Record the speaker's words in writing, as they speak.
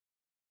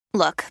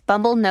Look,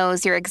 Bumble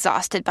knows you're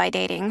exhausted by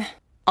dating.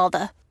 All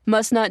the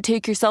must not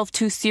take yourself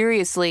too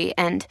seriously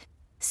and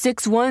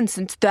 6'1"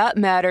 since that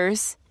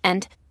matters.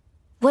 And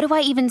what do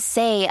I even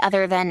say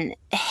other than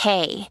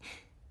hey?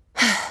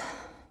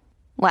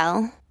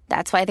 Well,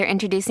 that's why they're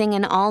introducing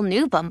an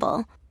all-new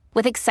Bumble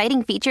with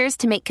exciting features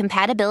to make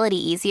compatibility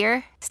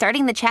easier,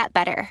 starting the chat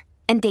better,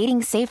 and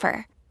dating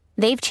safer.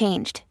 They've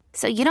changed,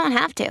 so you don't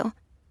have to.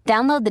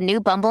 Download the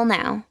new Bumble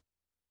now.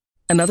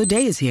 Another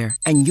day is here,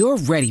 and you're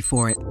ready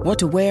for it. What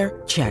to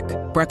wear? Check.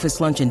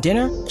 Breakfast, lunch, and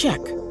dinner? Check.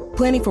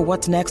 Planning for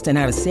what's next and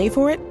how to save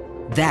for it?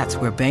 That's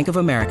where Bank of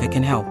America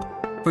can help.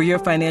 For your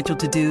financial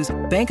to-dos,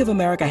 Bank of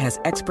America has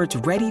experts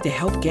ready to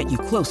help get you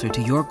closer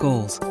to your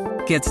goals.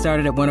 Get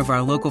started at one of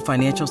our local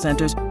financial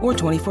centers or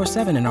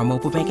 24/7 in our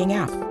mobile banking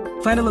app.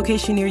 Find a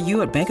location near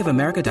you at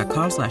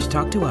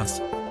bankofamerica.com/talktous.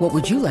 What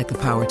would you like the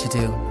power to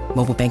do?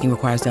 Mobile banking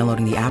requires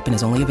downloading the app and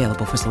is only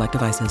available for select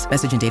devices.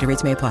 Message and data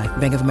rates may apply.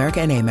 Bank of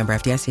America N.A., member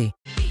FDIC.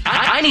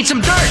 I need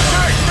some dirt.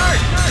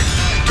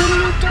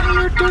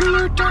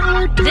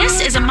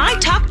 This is a My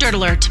Talk Dirt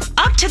Alert.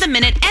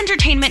 Up-to-the-minute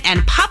entertainment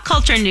and pop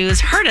culture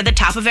news heard at the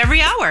top of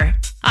every hour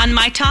on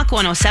My Talk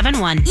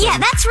 107.1. Yeah,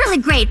 that's really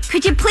great.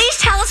 Could you please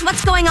tell us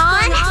what's going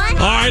on? All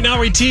right, now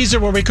we tease her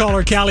when we call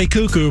her Callie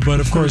Cuckoo, but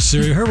of course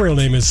her real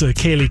name is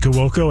Kaylee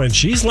Cuoco, and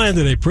she's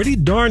landed a pretty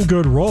darn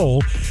good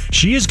role.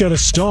 She is going to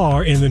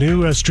star in the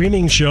new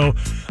streaming show,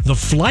 The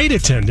Flight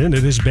Attendant.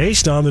 It is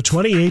based on the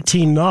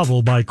 2018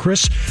 novel by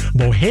Chris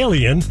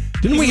Bohjalian.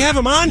 Didn't we have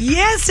him on?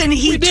 Yes, and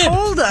he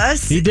told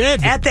us. He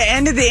did. At the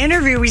end of the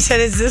interview, we said,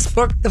 is this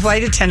book The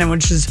Flight Attendant,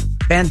 which is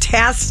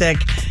fantastic.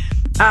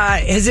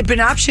 Has it been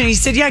optioned? He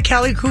said, yeah,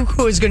 Callie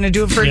Cuckoo is going to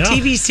do it for a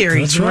TV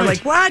series. That's right. We're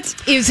like, what?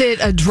 Is it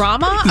a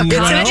drama? A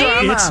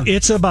comedy?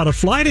 It's about a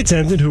flight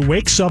attendant who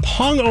wakes up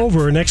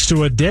hungover next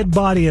to a dead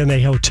body in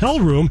a hotel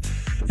room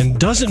and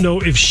doesn't know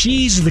if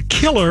she's the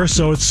killer,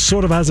 so it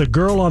sort of has a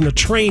girl on the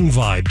train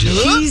vibe to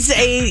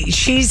it.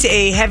 She's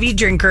a heavy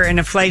drinker and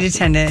a flight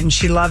attendant, and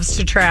she loves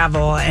to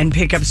travel and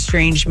pick up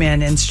strange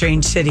men in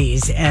strange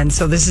cities. And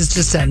so this is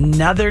just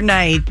another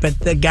night, but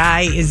the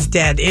guy is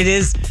dead. It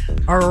is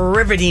a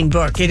riveting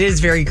book. It is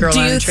very girl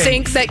on a train. Do you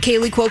think that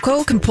Kaylee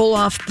Cuoco can pull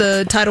off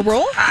the title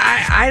role?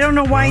 I don't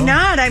know why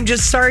not. I'm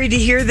just sorry to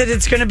hear that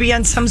it's going to be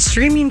on some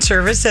streaming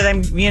service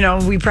that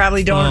we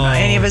probably don't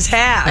any of us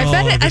have. I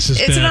bet is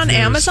it on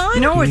Amazon?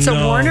 No, it's a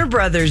Warner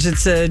Brothers.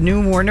 It's a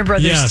new Warner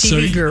Brothers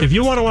TV group. If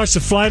you want to watch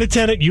The Flight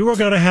Attendant, you are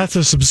going to have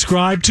to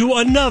subscribe to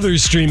another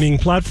streaming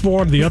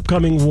platform, the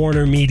upcoming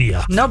Warner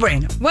Media. No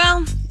brainer.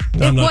 Well,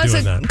 it was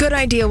a good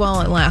idea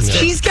while it lasted.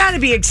 She's got to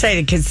be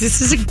excited because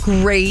this is a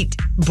great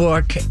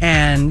book,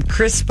 and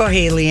Chris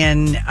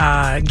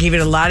Bohjalian gave it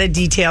a lot of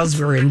details.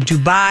 We're in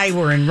Dubai,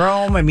 we're in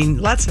Rome. I mean,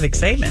 lots of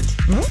excitement.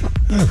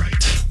 All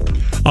right.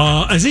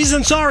 Aziz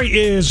Ansari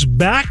is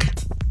back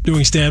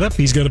doing stand-up.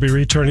 He's going to be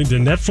returning to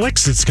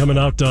Netflix. It's coming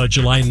out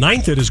July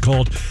 9th. It is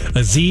called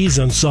Aziz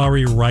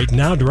Ansari Right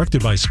Now,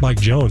 directed by Spike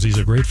Jonze. He's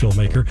a great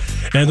filmmaker.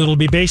 And it'll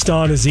be based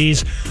on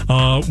Aziz's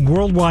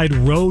worldwide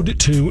Road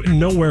to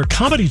Nowhere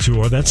comedy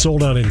tour. That's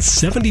sold out in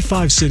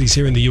 75 cities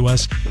here in the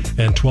U.S.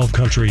 and 12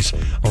 countries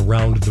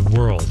around the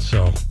world.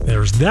 So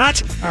there's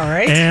that. All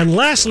right. And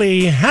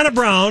lastly, Hannah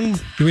Brown.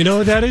 Do we know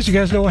what that is? You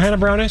guys know what Hannah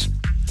Brown is?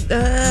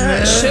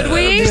 Should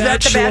we? Is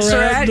that the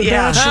Bachelorette? The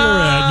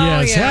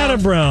Bachelorette, yes. Hannah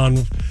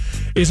Brown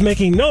is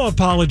making no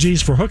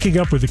apologies for hooking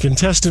up with a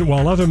contestant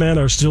while other men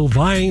are still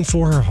vying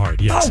for her heart.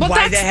 Yes. Well,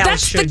 why the hell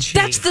should she?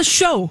 That's the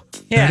show.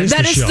 Yeah,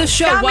 that is the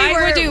show. Why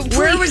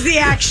where was the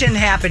action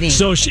happening?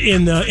 So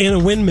in a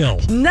windmill.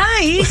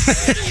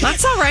 Nice.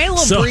 That's all right. A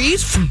little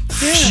breeze.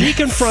 She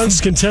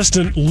confronts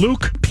contestant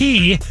Luke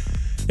P.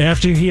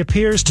 after he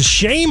appears to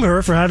shame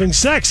her for having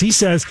sex. He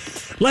says,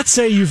 let's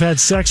say you've had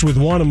sex with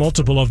one or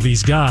multiple of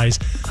these guys.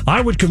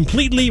 I would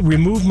completely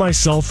remove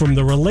myself from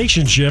the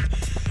relationship.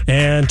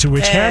 And to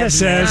which Hannah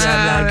says,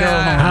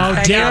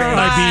 how dare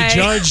I be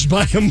judged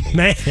by a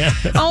man?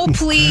 Oh,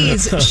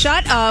 please,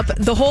 shut up.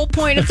 The whole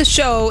point of the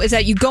show is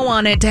that you go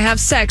on it to have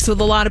sex with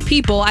a lot of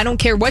people. I don't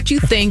care what you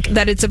think,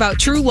 that it's about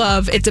true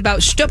love. It's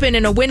about stupping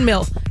in a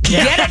windmill.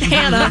 Get it,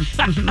 Hannah.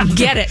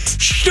 Get it.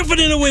 Stupping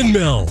in a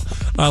windmill.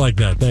 I like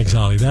that. Thanks,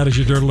 Holly. That is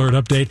your Dirt Alert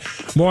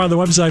update. More on the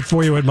website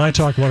for you at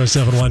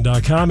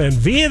mytalk1071.com and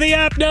via the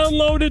app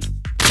downloaded.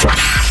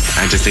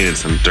 I just needed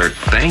some dirt.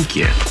 Thank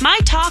you. My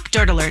Talk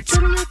Dirt Alerts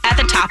at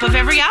the top of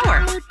every hour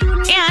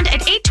and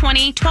at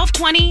 8:20,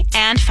 12:20,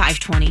 and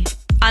 5:20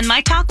 on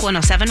My Talk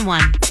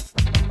 107.1.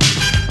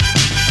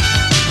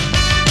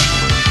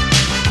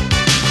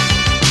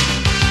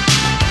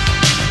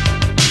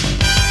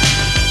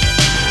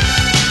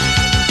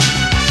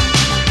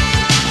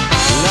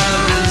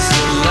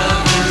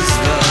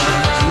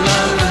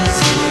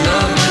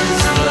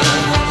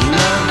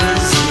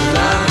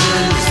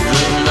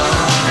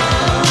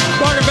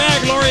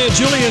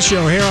 Julia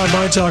Show here on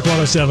My Talk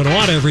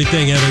 107.1,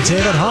 Everything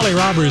Entertainment. Holly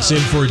Roberts in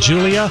for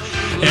Julia.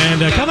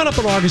 And coming up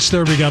on August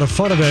 3rd, we got a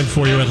fun event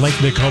for you at Lake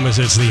Nokomis.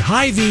 It's the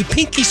Hy-Vee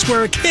Pinky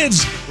Swear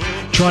Kids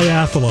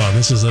Triathlon.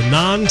 This is a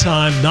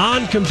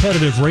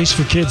non-competitive race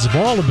for kids of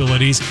all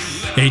abilities.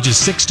 ages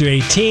 6 to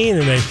 18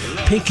 in a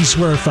Pinky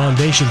Swear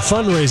Foundation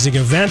fundraising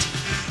event.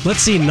 Let's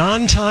see,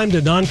 non-time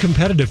to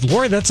non-competitive.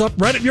 Lori, that's up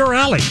right up your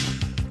alley.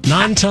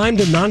 Non-time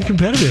to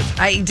non-competitive.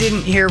 I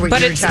didn't hear what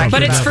you were talking about.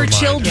 But it's for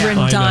children,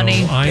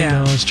 Donnie. I know.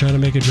 I was trying to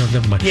make a joke.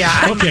 Never mind.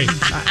 Yeah. Okay.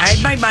 I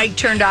had my mic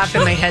turned off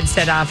and my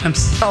headset off. I'm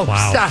so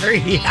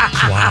sorry.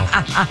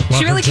 Wow.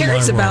 She really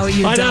cares about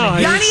you, I know.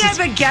 Donnie. Donnie, I have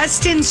a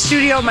guest in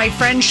studio. My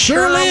friend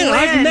Sherlyn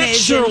I've met is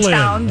Sherlyn. in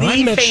town. The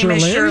I met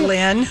famous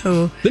Sherlyn. Sherlyn.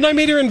 Who? Didn't I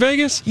meet her in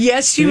Vegas?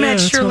 Yes, you met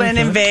that's what I Sherlyn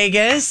in thought.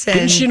 Vegas. And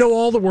Didn't she know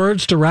all the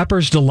words to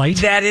Rapper's Delight?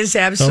 that is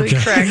absolutely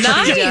Okay. correct. She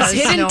Nice. does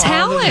Hidden know all the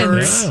talent.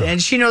 words. Yeah.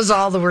 And she knows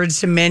all the words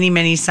to many,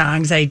 many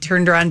songs. I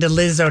turned her on to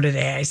Lizzo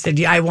today. I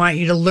said, I want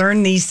you to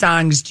learn these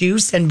songs,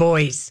 Juice and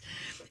Boys.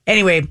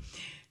 Anyway,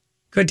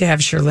 good to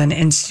have Sherlyn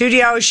in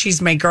studio.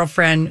 She's my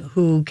girlfriend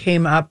who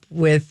came out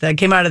of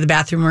the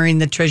bathroom wearing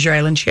the Treasure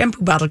Island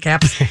shampoo bottle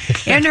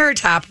caps and her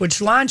top,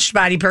 which launched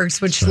Body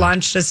Perks, which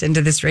launched us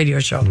into this radio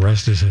show. The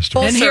rest is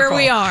history. And here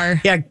we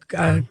are. Yeah,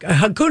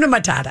 Hakuna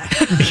Matata.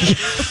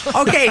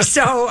 Okay,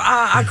 so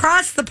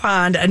across the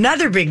pond,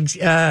 another big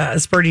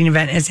sporting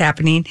event is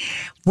happening.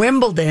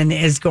 Wimbledon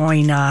is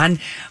going on.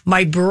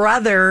 My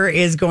brother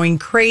is going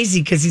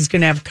crazy because he's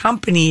going to have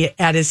company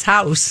at his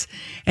house,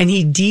 and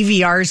he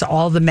DVRs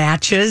all the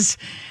matches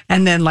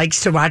and then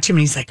likes to watch him.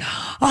 And he's like,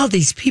 all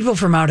these people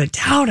from out of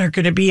town are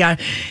going to be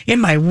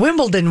in my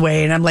Wimbledon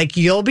way. And I'm like,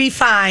 you'll be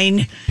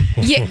fine.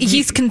 Yeah,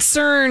 he's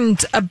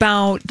concerned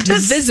about the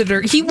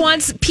visitor. He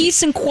wants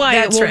peace and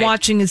quiet That's while right.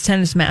 watching his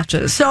tennis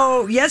matches.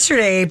 So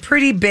yesterday, a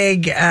pretty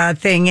big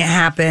thing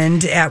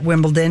happened at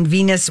Wimbledon.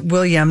 Venus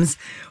Williams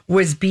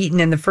was beaten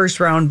in the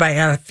first round by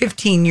a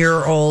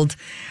 15-year-old.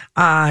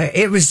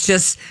 It was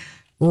just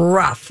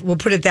rough. We'll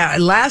put it that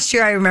way. Last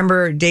year, I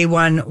remember day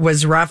one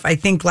was rough. I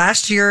think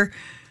last year,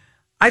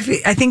 I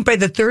think by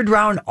the third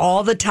round,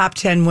 all the top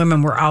 10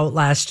 women were out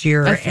last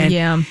year.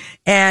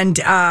 And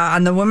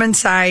on the women's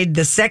side,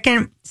 the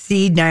second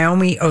seed,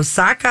 Naomi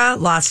Osaka,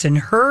 lost in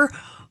her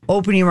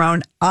opening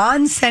round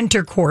on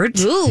center court.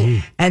 Ooh.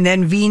 And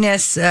then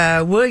Venus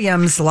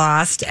Williams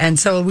lost. And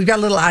so we got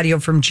a little audio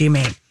from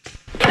G-Mate.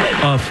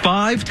 A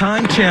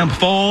 5-time champ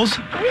falls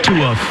to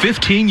a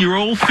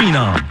 15-year-old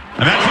phenom.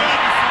 And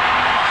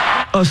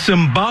that's A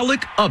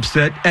symbolic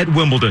upset at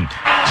Wimbledon. it.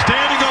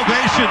 Standing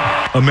ovation.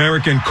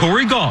 American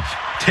Corey Goff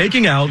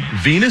taking out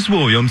Venus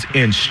Williams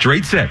in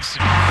straight sets.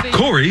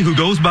 Corey, who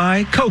goes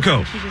by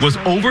Coco, was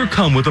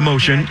overcome with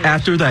emotion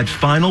after that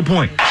final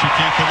point. She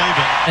can't believe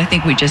it. I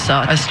think we just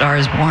saw A Star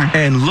is Born.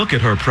 And look at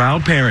her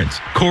proud parents,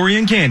 Corey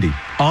and Candy,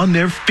 on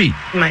their feet.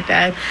 My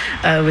dad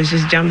was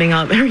just jumping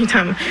up every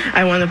time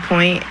I won a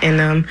point,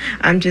 and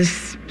I'm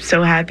just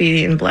so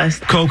happy and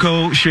blessed.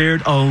 Coco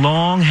shared a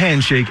long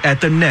handshake at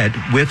the net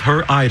with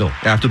her idol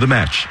after the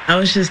match. I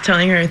was just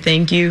telling her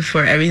thank you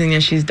for everything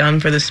that she's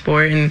done for the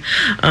sport,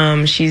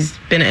 and she's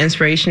been an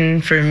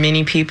inspiration for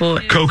many people.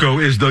 Coco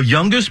is the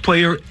youngest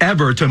player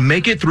ever to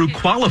make it through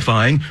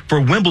qualifying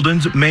for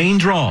Wimbledon's main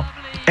draw.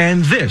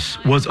 And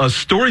this was a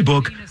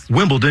storybook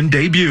Wimbledon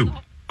debut.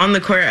 On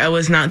the court, I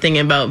was not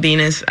thinking about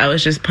Venus. I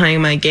was just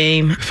playing my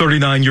game.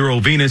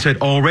 39-year-old Venus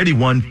had already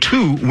won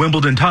 2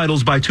 Wimbledon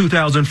titles by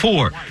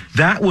 2004.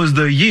 That was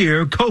the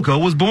year Coco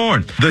was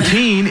born. The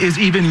teen is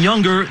even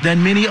younger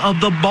than many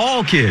of the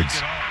ball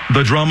kids.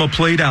 The drama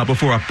played out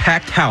before a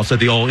packed house at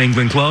the All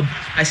England Club.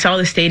 I saw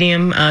the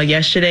stadium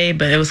yesterday,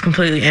 but it was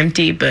completely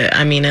empty. But,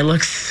 I mean, it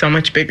looks so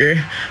much bigger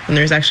when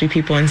there's actually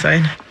people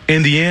inside.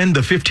 In the end,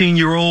 the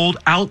 15-year-old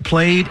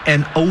outplayed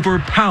and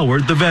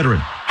overpowered the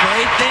veteran.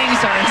 Great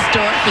things are in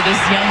store for this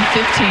young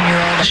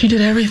 15-year-old. She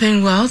did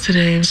everything well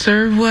today.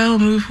 Served well,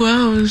 moved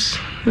well.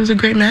 It was a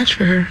great match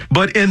for her.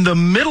 But in the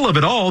middle of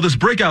it all, this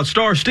breakout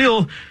star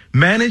still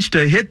managed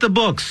to hit the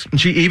books.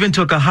 She even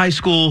took a high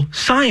school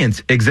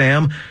science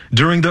exam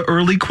during the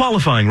early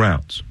qualifying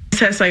rounds.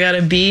 Test I got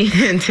a B,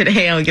 and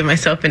today I'll give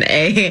myself an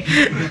A.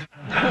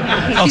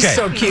 He's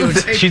so cute.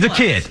 She's a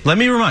kid. Let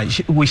me remind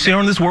you, we see her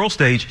on this world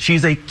stage.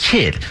 She's a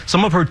kid.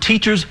 Some of her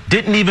teachers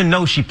didn't even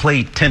know she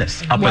played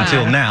tennis up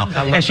until now.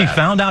 And she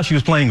found out she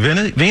was playing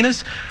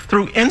Venus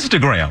through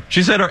Instagram.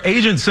 She said her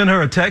agent sent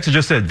her a text and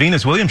just said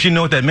Venus Williams. She didn't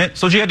know what that meant.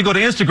 So she had to go to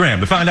Instagram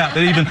to find out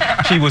that even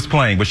she was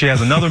playing. But she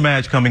has another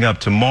match coming up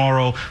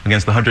tomorrow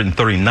against the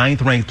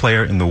 139th ranked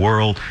player in the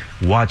world.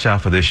 Watch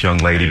out for this young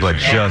lady, but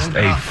just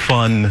a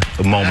fun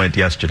moment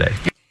yesterday.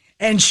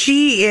 And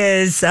she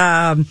is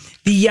the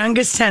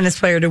youngest tennis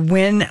player to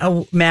win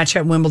a match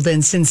at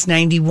Wimbledon since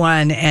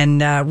 91.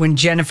 And when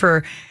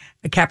Jennifer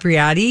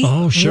Capriati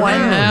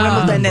won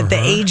Wimbledon at the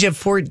age of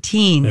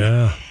 14.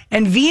 Yeah.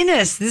 And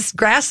Venus, this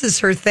grass is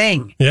her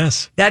thing.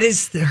 Yes. That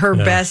is her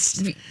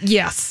best.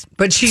 Yes.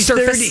 But she's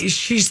 30.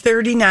 She's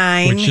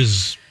 39. Which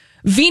is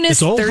Venus,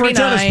 it's old 39. for a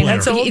tennis player.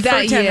 That's old for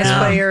a tennis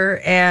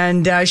player.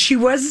 And she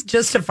was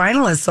just a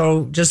finalist,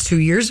 so just 2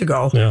 years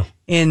ago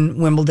in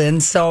Wimbledon.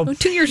 So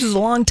 2 years is a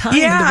long time.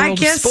 Yeah, in the I world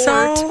guess of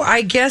sport. so.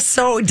 I guess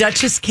so.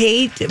 Duchess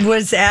Kate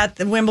was at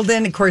the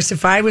Wimbledon. Of course,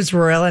 if I was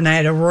royal and I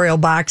had a royal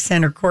box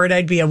center court,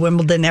 I'd be at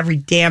Wimbledon every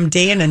damn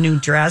day in a new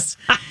dress.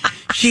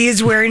 She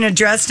is wearing a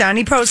dress.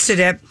 Donnie posted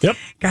it. Yep.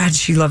 God,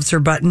 she loves her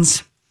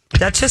buttons.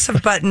 Duchess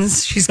of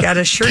Buttons. She's got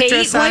a shirt Kate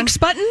dress on. likes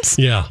buttons?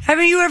 Yeah.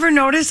 Haven't you ever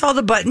noticed all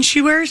the buttons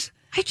she wears?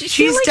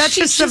 She's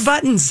Duchess of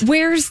Buttons.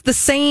 Wears the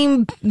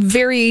same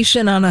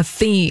variation on a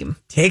theme.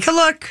 Take a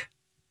look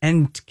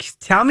and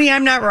tell me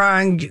I'm not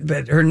wrong,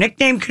 but her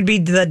nickname could be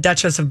the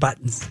Duchess of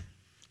Buttons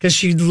because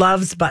she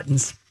loves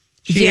buttons.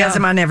 She has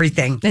them on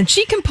everything. And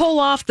she can pull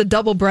off the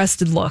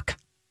double-breasted look.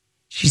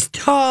 She's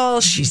tall,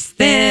 she's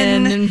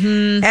thin.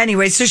 Mm-hmm.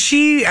 Anyway,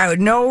 so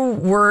no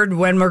word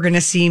when we're going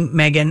to see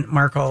Meghan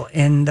Markle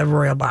in the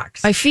royal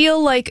box. I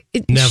feel like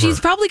Never. she's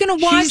probably going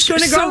to watch She's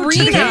gonna go to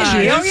Serena. the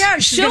game. Oh, yeah,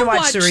 she's She'll gonna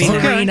watch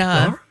Serena.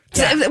 Serena.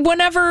 Yeah.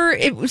 Whenever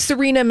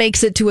Serena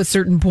makes it to a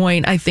certain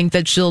point, I think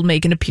that she'll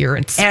make an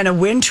appearance. Anna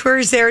Wintour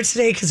is there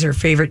today because her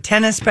favorite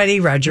tennis buddy,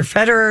 Roger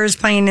Federer, is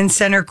playing in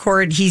center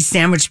court. He's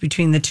sandwiched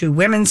between the two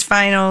women's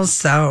finals.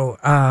 So,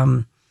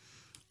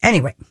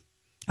 anyway,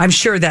 I'm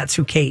sure that's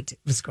who Kate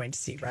was going to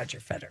see, Roger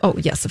Federer. Oh,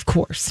 yes, of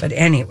course. But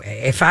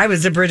anyway, if I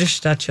was a British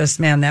Duchess,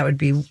 man, that would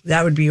be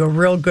a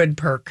real good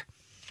perk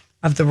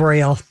of the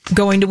royal.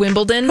 Going to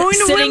Wimbledon,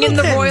 sitting in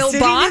the royal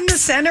box. In the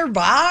center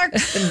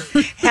box,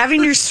 and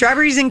having your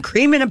strawberries and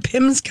cream in a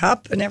Pim's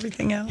cup and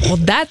everything else. Well,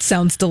 that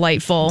sounds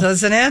delightful.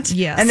 Doesn't it?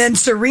 Yes. And then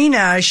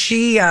Serena,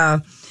 she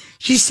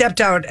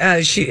stepped out on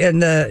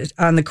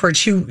the court.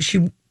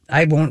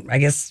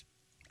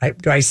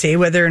 Do I say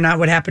whether or not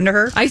what happened to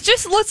her?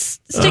 Let's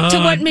stick to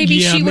what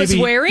she was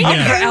wearing.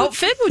 Yeah. Her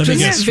outfit, which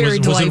was very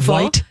was delightful.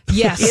 it white?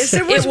 Yes, Yes,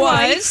 it was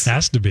white.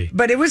 Has to be.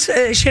 But it was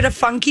she had a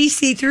funky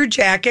see-through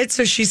jacket,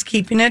 so she's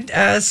keeping it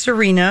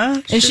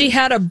Serena. And she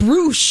had a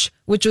brooch,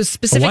 which was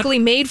specifically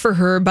made for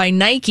her by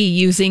Nike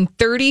using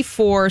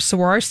 34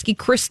 Swarovski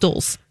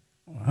crystals.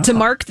 To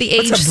mark the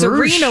age What's a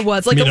brooch? Serena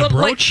was, You mean a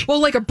brooch?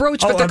 like a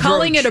brooch, Oh, but they're a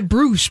calling brooch. it a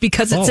brooch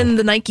because it's in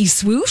the Nike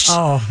swoosh.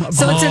 Oh,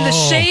 so it's in the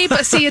shape.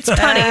 See, it's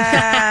punny.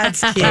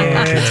 That's cute.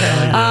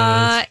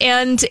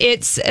 And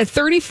it's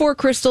 34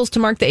 crystals to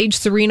mark the age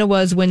Serena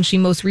was when she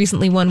most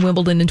recently won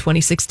Wimbledon in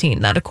 2016.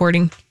 That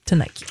according to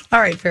Nike.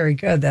 All right, very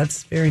good.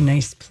 That's a very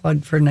nice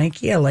plug for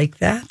Nike. I like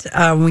that.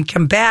 When we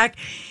come back,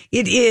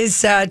 it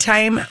is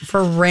time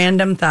for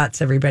random thoughts,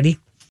 everybody.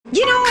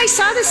 You know, I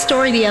saw this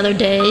story the other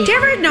day. Did you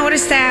ever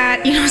notice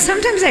that? You know,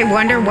 sometimes I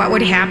wonder what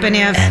would happen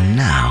if... And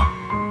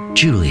now,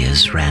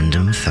 Julia's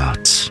random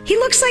thoughts. He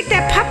looks like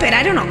that puppet.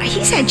 I don't know.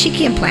 He's had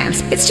cheeky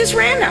implants. It's just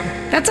random.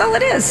 That's all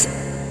it is.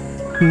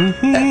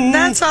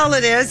 That's all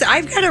it is.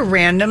 I've got a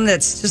random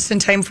that's just in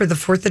time for the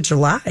 4th of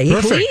July.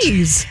 Perfect.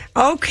 Please.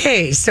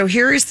 Okay, so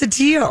here is the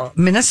deal.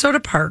 Minnesota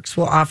parks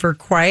will offer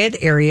quiet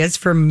areas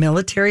for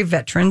military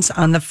veterans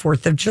on the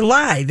 4th of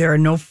July. There are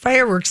no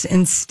fireworks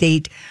in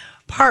state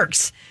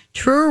parks.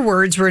 Truer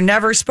words were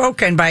never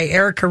spoken by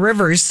Erica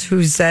Rivers,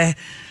 who's, does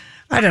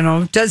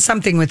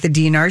something with the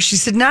DNR. She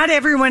said, not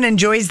everyone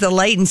enjoys the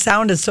light and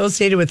sound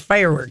associated with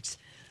fireworks.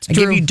 I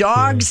give you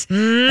dogs,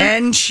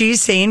 and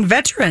she's saying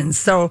veterans.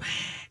 So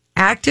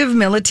active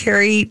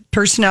military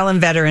personnel and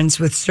veterans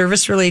with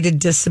service-related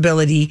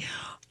disability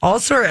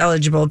also are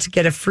eligible to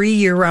get a free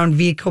year-round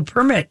vehicle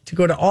permit to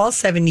go to all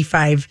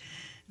 75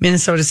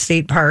 Minnesota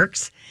state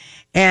parks.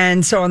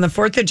 And so on the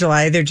 4th of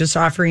July, they're just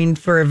offering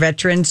for a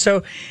veteran.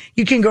 So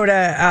you can go to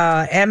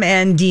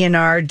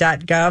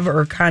mndnr.gov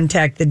or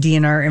contact the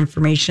DNR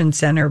Information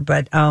Center.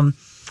 But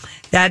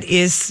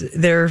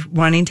they're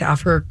wanting to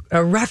offer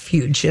a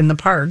refuge in the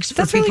parks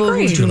for people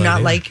who do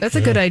not like That's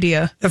a good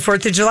idea. the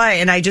 4th of July.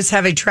 And I just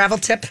have a travel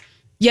tip.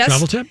 Yes.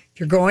 Travel tip? If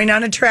you're going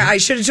on a trip, I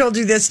should have told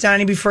you this,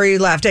 Donnie, before you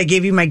left. I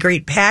gave you my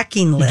great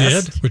packing You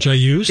list. did, which I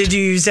used. Did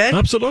you use it?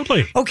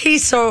 Absolutely. Okay,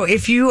 so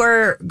if you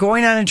are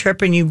going on a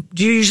trip and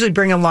do you usually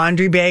bring a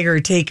laundry bag or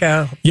take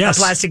a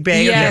plastic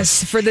bag?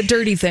 Yes, for the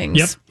dirty things.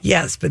 Yep.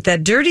 Yes, but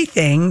that dirty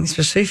thing,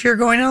 especially if you're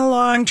going on a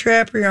long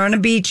trip or you're on a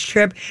beach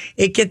trip,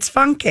 it gets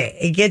funky.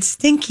 It gets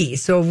stinky.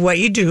 So what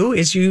you do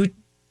is you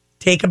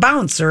take a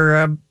bounce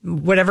or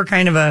whatever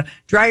kind of a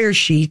dryer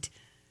sheet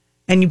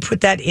and you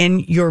put that in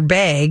your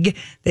bag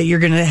that you're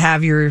going to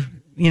have your,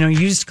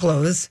 used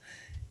clothes.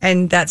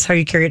 And that's how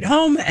you carry it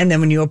home. And then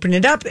when you open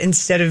it up,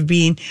 instead of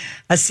being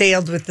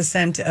assailed with the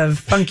scent of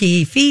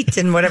funky feet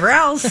and whatever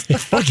else,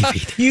 funky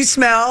feet, you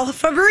smell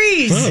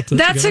Febreze. Well,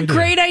 that's a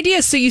great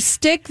idea. So you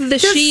stick the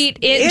sheet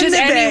in just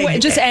anywhere.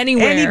 Just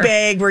anywhere. Any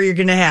bag where you're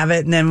going to have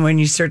it. And then when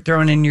you start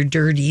throwing in your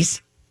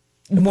dirties,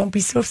 it won't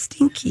be so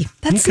stinky.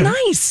 That's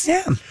nice.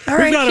 Yeah. All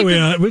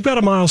right. We've got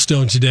a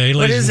milestone today,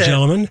 ladies and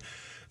gentlemen.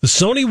 The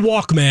Sony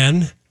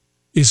Walkman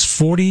is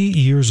 40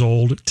 years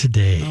old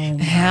today.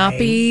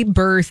 Happy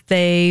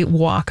birthday,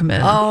 Walkman.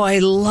 Oh, I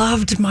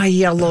loved my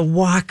yellow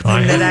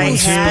Walkman that I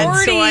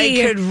had so I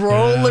could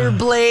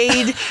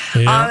rollerblade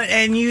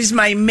and use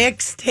my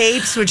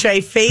mixtapes, which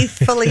I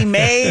faithfully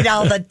made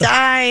all the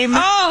time.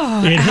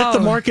 It hit the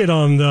market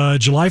on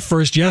July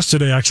 1st,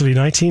 yesterday, actually,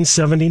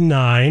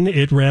 1979.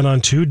 It ran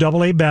on 2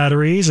 AA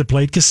batteries. It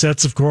played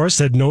cassettes, of course,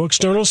 had no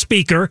external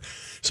speaker,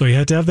 so you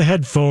had to have the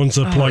headphones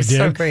plugged in.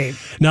 So great.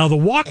 Now, the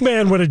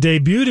Walkman, when it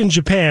debuted in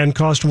Japan,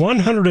 cost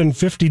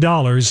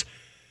 $150.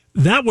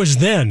 That was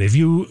then. If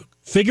you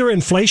figure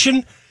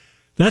inflation,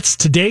 That's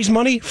today's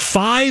money,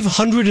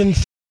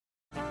 $500.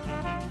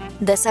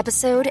 This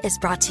episode is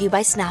brought to you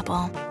by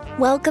Snapple.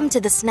 Welcome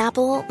to the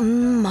Snapple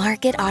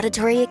Market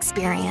Auditory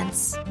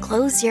Experience.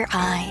 Close your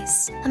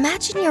eyes.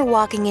 Imagine you're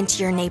walking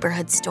into your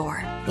neighborhood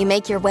store. You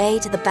make your way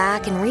to the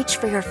back and reach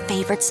for your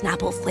favorite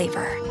Snapple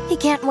flavor. You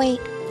can't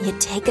wait. You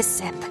take a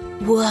sip.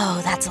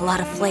 Whoa, that's a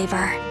lot of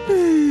flavor.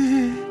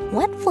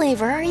 What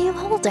flavor are you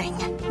holding?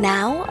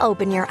 Now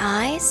open your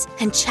eyes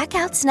and check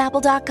out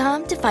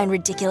Snapple.com to find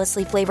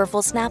ridiculously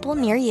flavorful Snapple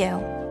near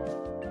you.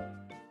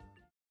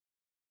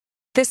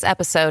 This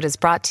episode is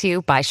brought to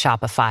you by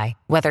Shopify.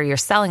 Whether you're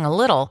selling a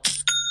little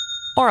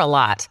or a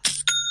lot,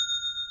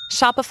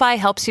 Shopify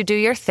helps you do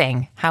your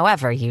thing,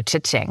 however you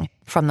cha-ching.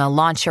 From the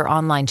launch your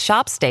online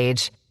shop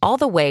stage, all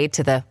the way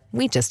to the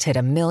we just hit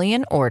 1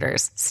 million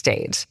orders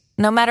stage.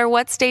 No matter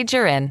what stage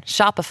you're in,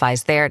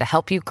 Shopify's there to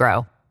help you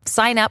grow.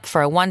 Sign up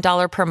for a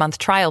 $1 per month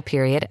trial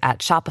period at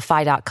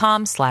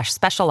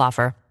shopify.com/special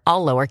offer,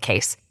 all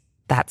lowercase.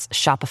 That's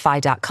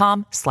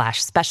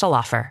shopify.com/special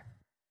offer.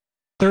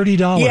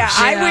 $30. Yeah,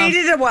 I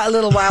waited a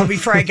little while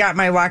before I got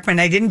my Walkman.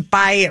 I didn't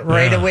buy it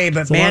right away,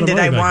 but man, did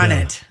I want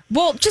it.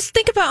 Well, just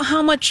think about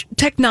how much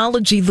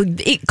technology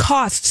it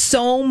costs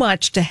so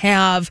much to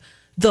have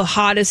the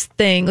hottest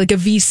thing, like a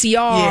VCR.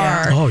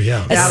 Yeah. Oh,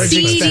 yeah. A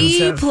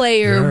CD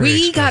player.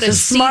 We got a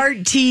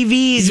smart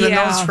TVs when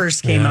those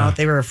first came out.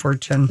 They were a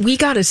fortune. We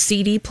got a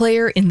CD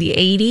player in the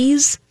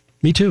 80s.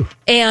 Me too.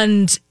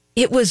 And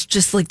it was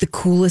just like the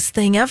coolest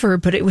thing ever,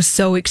 but it was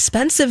so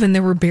expensive and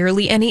there were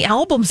barely any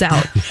albums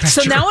out.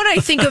 So now when I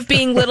think of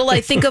being little,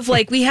 I think of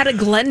like we had a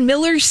Glenn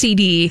Miller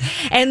CD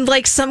and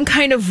like some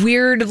kind of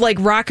weird like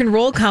rock and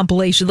roll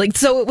compilation. Like,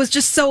 so it was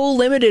just so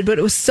limited, but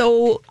it was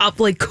so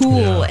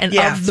cool and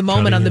of the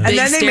moment on the big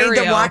stereo. And then they made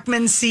the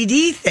Walkman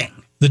CD thing.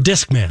 The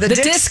Discman. The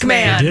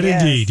Discman. They did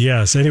indeed,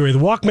 yes. Anyway, the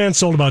Walkman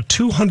sold about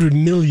 200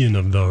 million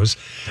of those.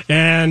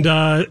 And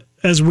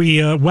as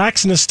we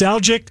wax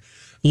nostalgic,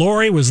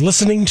 Lori was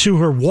listening to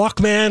her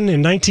Walkman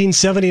in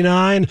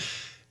 1979.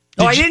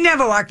 I didn't have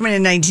a Walkman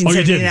in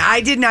 1979.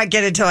 I did not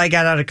get it till I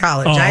got out of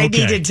college. I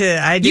needed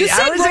to. You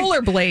said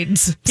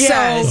rollerblades.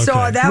 Yeah,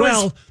 so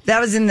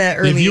that was in the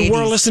early 80s. If you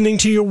were listening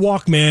to your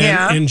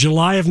Walkman in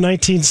July of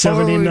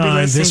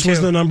 1979, this was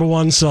the number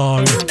one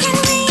song.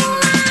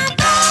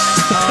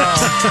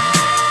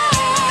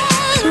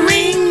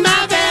 Ring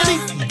my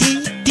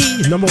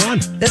bell. Number one.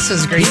 This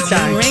was a great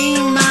song.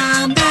 Ring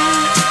my bell.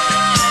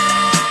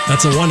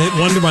 That's a one-hit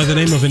wonder by the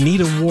name of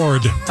Anita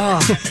Ward. I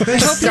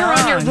hope you're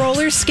on your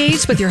roller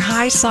skates with your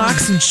high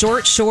socks and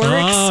short shorts.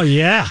 Oh,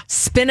 yeah.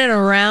 Spinning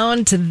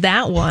around to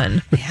that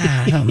one.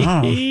 Yeah, I don't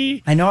know.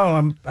 I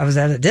know I was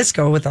at a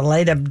disco with a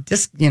light-up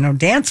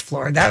dance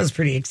floor. That was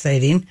pretty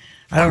exciting.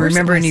 I don't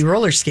remember any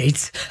roller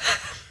skates.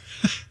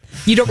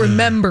 You don't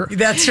remember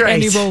That's right.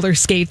 any roller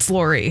skates,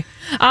 Lori.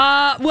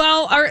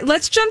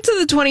 Let's jump to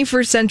the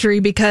 21st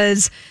century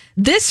because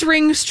this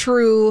rings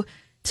true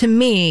to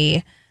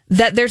me.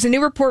 That there's a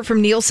new report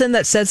from Nielsen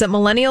that says that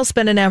millennials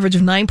spend an average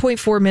of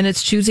 9.4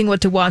 minutes choosing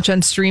what to watch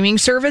on streaming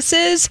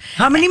services.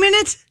 How many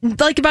minutes?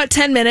 Like about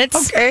 10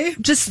 minutes. Okay.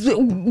 Just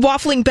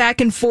waffling back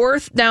and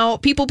forth. Now,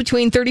 people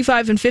between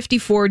 35 and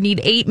 54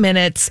 need 8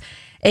 minutes.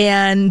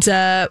 And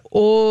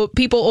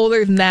people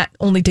older than that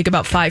only take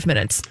about 5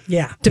 minutes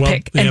to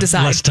pick and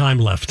decide. Less time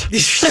left.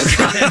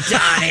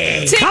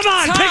 Come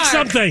on, pick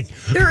something.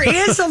 There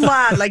is a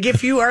lot. Like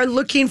if you are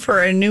looking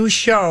for a new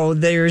show,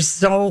 there's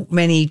so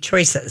many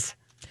choices.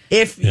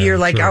 If you're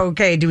like,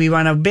 okay, do we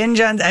want to binge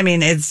on? I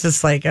mean, it's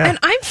just like... And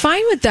I'm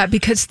fine with that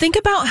because think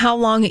about how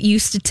long it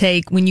used to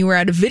take when you were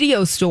at a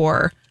video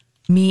store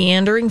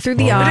meandering through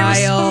the aisles.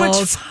 It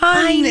was so much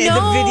fun in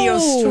the video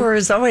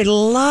stores. Oh, I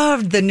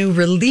loved the new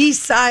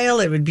release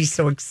aisle. It would be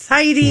so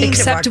exciting.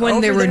 Except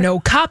when there were no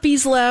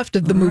copies left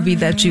of the movie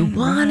that you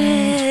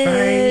wanted.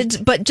 Right.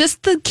 But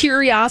just the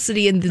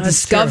curiosity and the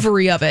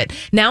discovery of it.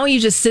 Now you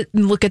just sit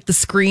and look at the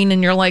screen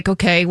and you're like,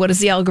 okay, what is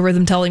the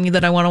algorithm telling me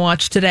that I want to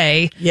watch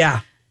today? Yeah.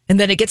 And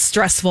then it gets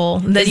stressful.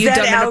 And then is that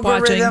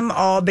algorithm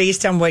all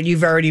based on what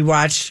you've already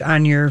watched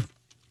on your...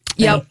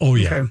 Yep. Oh,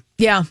 yeah. Okay.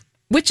 Yeah.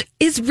 Which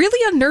is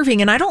really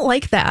unnerving, and I don't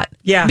like that.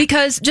 Yeah.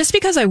 Because just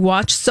because I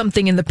watched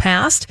something in the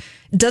past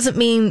doesn't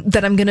mean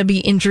that I'm going to be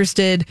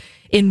interested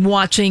in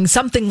watching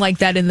something like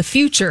that in the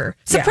future.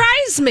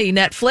 Surprise me,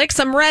 Netflix.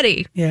 I'm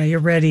ready. Yeah, you're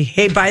ready.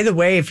 Hey, by the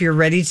way, if you're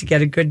ready to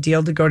get a good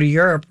deal to go to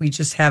Europe, we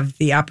just have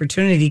the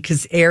opportunity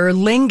because Aer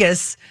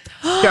Lingus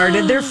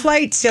started their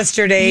flights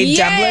yesterday. Yay!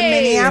 Dublin,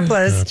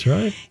 Minneapolis. That's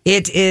right.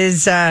 It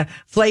is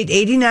Flight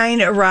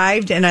 89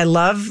 arrived, and I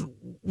love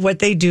what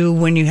they do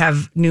when you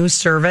have new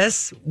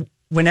service.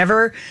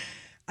 Whenever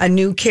a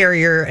new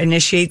carrier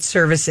initiates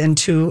service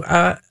into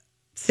a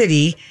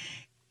city,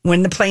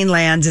 when the plane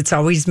lands, it's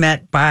always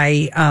met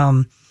by,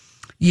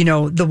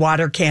 the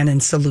water cannon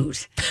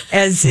salute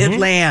as it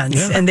lands.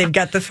 Yeah. And they've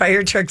got the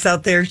fire trucks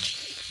out there.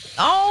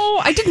 Oh,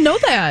 I didn't know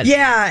that.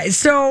 Yeah.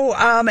 So,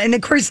 and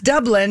of course,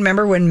 Dublin,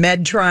 remember when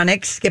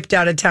Medtronic skipped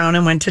out of town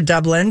and went to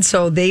Dublin?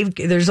 So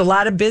there's a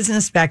lot of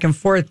business back and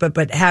forth,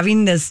 but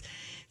having this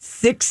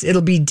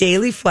it'll be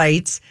daily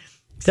flights.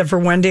 except for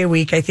one day a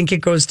week. I think it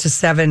goes to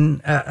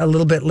 7 a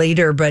little bit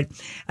later, but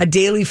a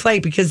daily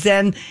flight, because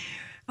then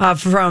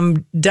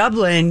from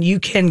Dublin, you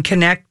can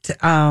connect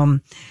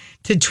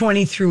to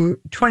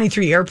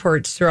 23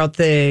 airports throughout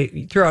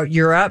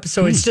Europe.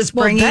 So it's just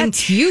bringing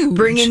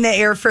the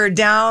airfare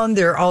down.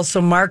 They're also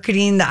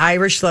marketing. The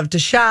Irish love to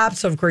shop.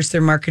 So, of course,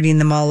 they're marketing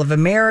the Mall of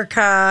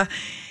America.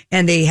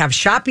 And they have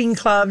shopping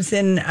clubs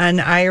in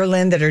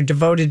Ireland that are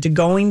devoted to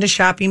going to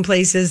shopping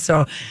places.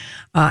 So,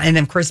 and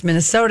of course,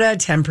 Minnesota,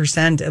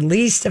 10% at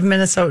least of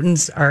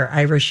Minnesotans are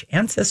Irish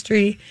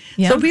ancestry.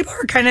 Yeah. So people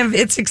are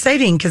it's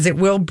exciting because it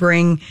will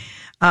bring,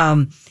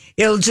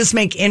 it'll just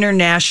make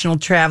international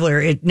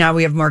traveler. Now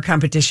we have more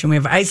competition. We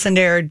have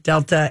Icelandair,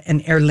 Delta,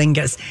 and Aer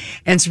Lingus.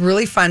 And it's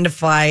really fun to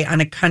fly on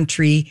a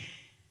country,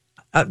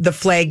 the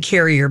flag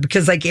carrier,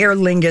 because like Aer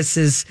Lingus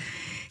is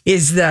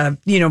the,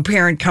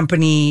 parent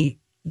company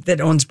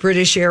that owns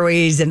British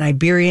Airways and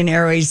Iberian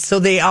Airways. So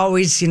they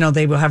always,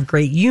 they will have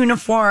great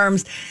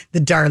uniforms, the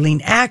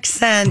darling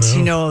accent,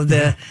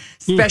 the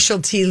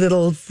specialty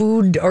little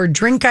food or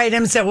drink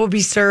items that will be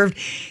served.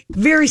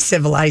 Very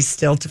civilized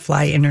still to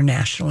fly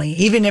internationally,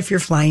 even if you're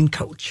flying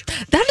coach.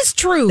 That is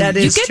true. That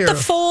is true. You get the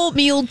full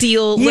meal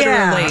deal,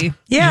 literally.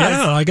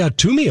 Yeah, I got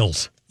 2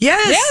 meals.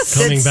 Yes.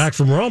 Coming back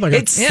from Rome, I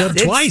got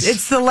twice.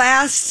 It's the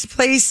last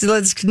place,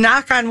 let's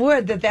knock on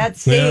wood that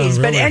stays. Yeah,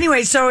 really. But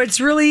anyway, so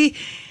it's really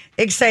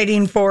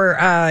exciting for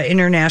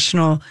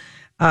international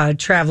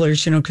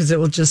travelers, because it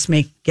will just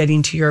make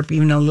getting to Europe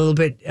even a little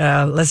bit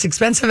less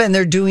expensive. And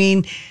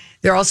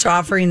they're also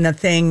offering the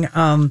thing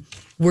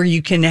where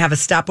you can have a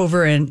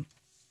stopover in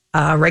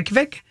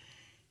Reykjavik.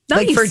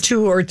 Nice. Like for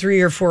 2 or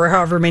 3 or 4,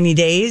 however many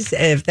days.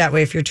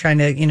 If you're trying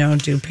to,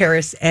 do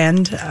Paris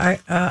and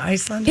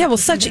Iceland. Yeah, well,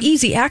 such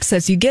easy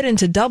access. You get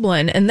into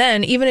Dublin, and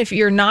then even if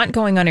you're not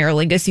going on Aer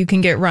Lingus, you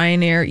can get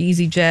Ryanair,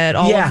 EasyJet,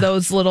 all of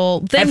those little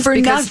things. And for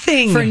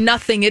nothing. For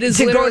nothing. It is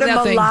to literally go to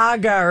nothing.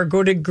 Malaga or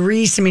go to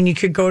Greece. I mean, you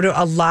could go to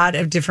a lot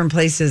of different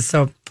places.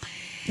 So,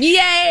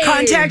 yay!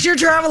 Contact your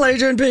travel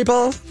agent,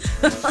 people.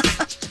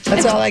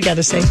 That's all I got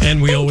to say.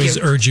 And we always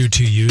urge you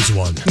to use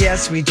one.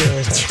 Yes, we do.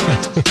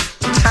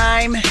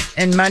 Time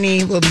and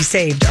money will be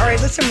saved. All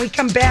right, listen, we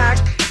come back.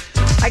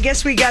 I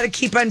guess we got to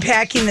keep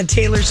unpacking the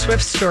Taylor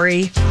Swift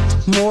story.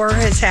 More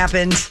has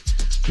happened.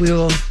 We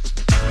will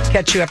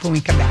catch you up when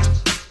we come back.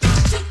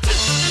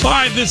 All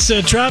right, this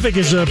traffic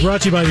is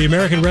brought to you by the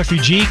American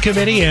Refugee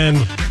Committee,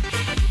 and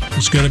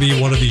it's going to be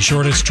one of the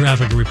shortest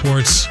traffic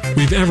reports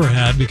we've ever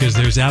had because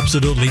there's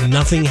absolutely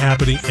nothing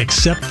happening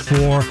except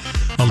for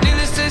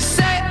Needless to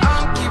say,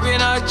 I'm keeping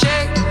her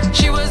check.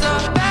 She was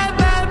a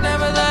bad,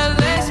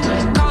 nevertheless.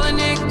 Calling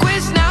it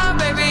quits now,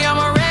 baby, I'm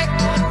a wreck.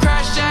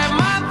 Crashed at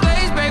my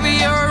place, baby,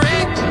 you're a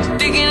wreck.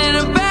 Thinking in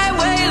a bad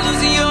way,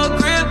 losing your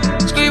grip.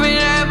 Screaming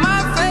at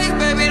my face,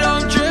 baby,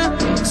 don't trip.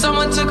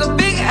 Someone took a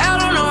big L,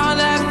 don't know how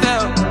that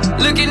felt.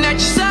 Looking at you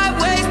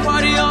sideways,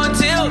 party on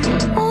tilt.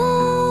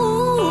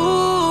 Ooh,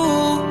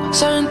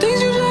 certain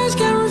things you just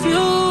can't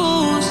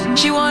refuse.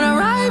 She wanna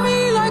ride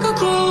me like a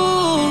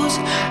cruise,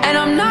 and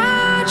I'm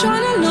not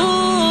trying to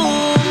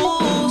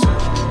lose.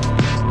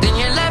 Then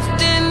you're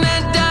left in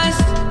the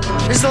dust.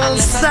 There's a little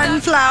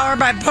Sunflower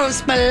by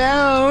Post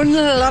Malone.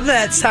 I love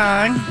that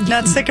song.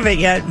 Not sick of it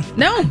yet.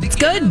 No, it's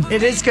good.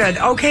 It is good.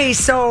 Okay,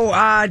 so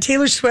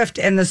Taylor Swift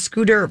and the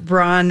Scooter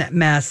Braun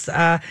mess.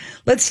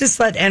 Let's just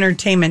let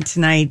entertainment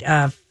tonight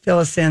fill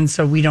us in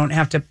so we don't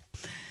have to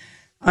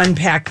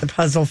unpack the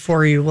puzzle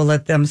for you. We'll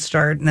let them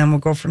start and then we'll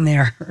go from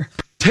there.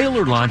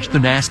 Taylor launched the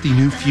nasty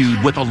new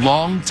feud with a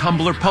long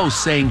Tumblr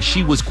post saying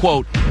she was,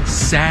 quote,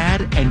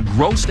 sad and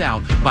grossed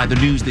out by the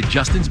news that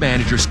Justin's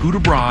manager,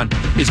 Scooter Braun,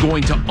 is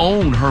going to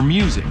own her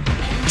music.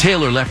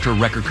 Taylor left her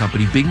record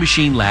company, Big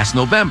Machine, last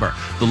November.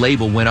 The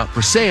label went up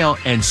for sale,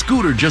 and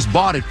Scooter just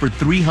bought it for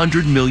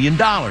 $300 million,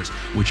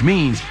 which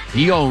means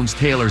he owns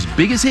Taylor's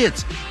biggest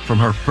hits from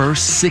her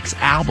first 6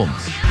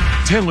 albums.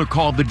 Taylor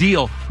called the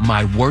deal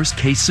my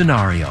worst-case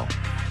scenario.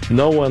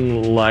 No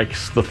one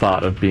likes the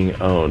thought of being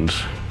owned,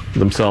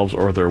 themselves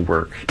or their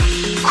work.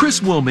 Chris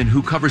Willman,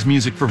 who covers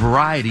music for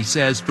Variety,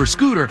 says for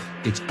Scooter,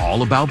 it's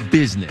all about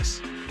business.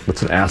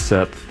 It's an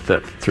asset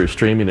that through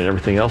streaming and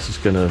everything else is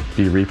going to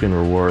be reaping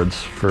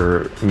rewards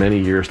for many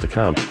years to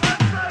come.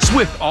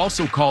 Swift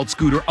also called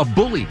Scooter a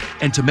bully,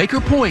 and to make her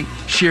point,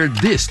 shared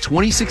this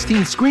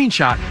 2016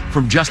 screenshot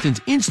from Justin's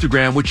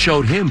Instagram, which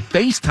showed him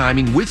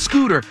FaceTiming with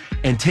Scooter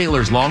and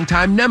Taylor's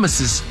longtime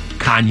nemesis,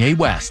 Kanye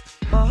West.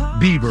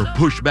 Bieber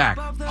pushed back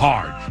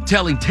hard,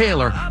 telling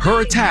Taylor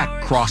her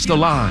attack crossed the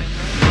line.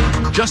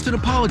 Justin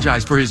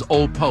apologized for his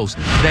old post,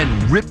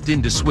 then ripped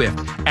into Swift,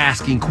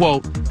 asking,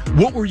 quote,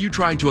 what were you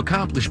trying to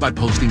accomplish by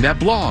posting that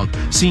blog?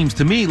 Seems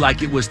to me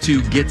like it was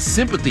to get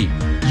sympathy.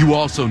 You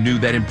also knew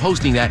that in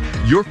posting that,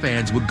 your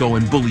fans would go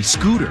and bully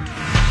Scooter.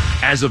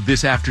 As of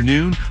this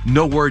afternoon,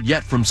 no word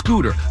yet from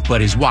Scooter, but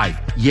his wife,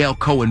 Yael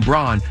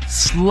Cohen-Braun,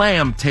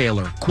 slammed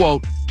Taylor,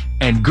 quote,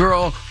 and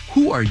girl,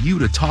 who are you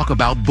to talk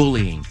about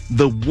bullying?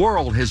 The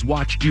world has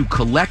watched you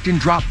collect and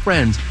drop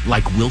friends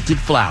like wilted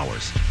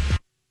flowers.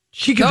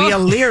 She could be a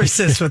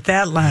lyricist with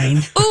that line.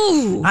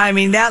 Ooh. I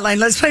mean, that line.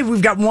 Let's play.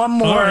 We've got one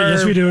more. All right,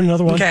 yes, we do.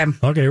 Another one.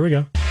 Okay, here we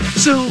go.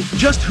 So,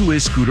 just who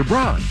is Scooter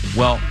Braun?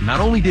 Well, not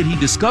only did he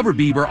discover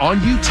Bieber on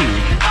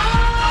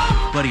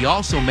YouTube, but he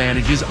also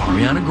manages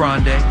Ariana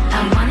Grande,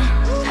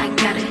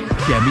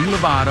 Demi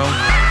Lovato,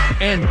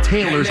 and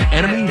Taylor's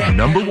enemy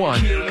number one,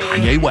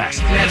 Kanye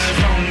West.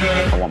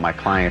 I want my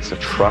clients to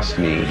trust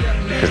me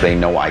because they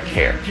know I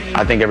care.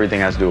 I think everything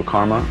has to do with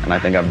karma, and I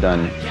think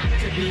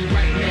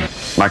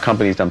my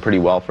company's done pretty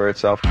well for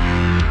itself.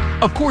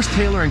 Of course,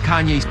 Taylor and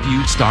Kanye's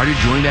feud started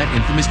during that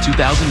infamous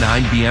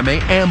 2009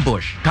 BMA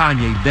ambush.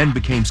 Kanye then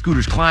became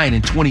Scooter's client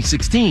in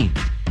 2016.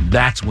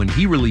 That's when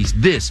he released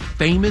this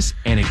famous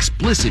and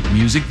explicit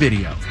music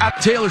video.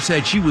 Taylor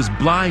said she was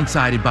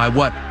blindsided by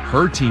what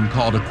her team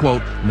called a,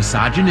 quote,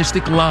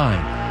 misogynistic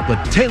line.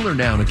 But Taylor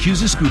now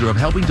accuses Scooter of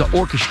helping to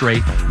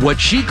orchestrate what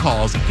she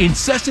calls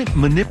incessant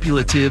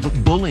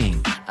manipulative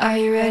bullying. Are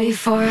you ready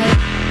for it?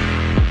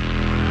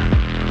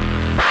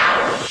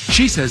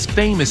 She says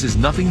Famous is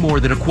nothing more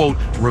than a, quote,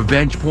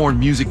 revenge porn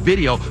music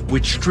video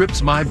which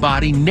strips my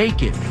body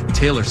naked.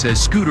 Taylor says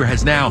Scooter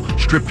has now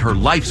stripped her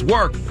life's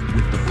work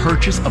with the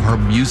purchase of her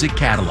music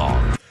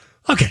catalog.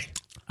 Okay.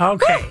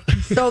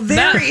 So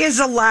there is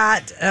a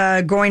lot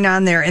going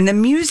on there. And the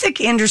music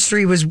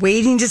industry was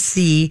waiting to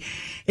see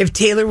if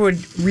Taylor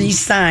would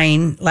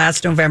re-sign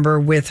last November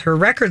with her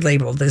record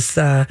label, this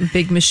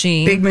Big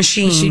Machine.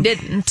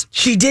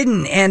 She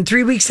didn't. And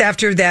 3 weeks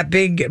after that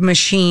Big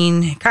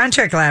Machine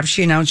contract lapse,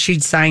 she announced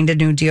she'd signed a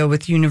new deal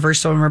with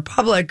Universal and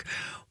Republic,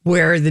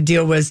 where the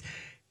deal was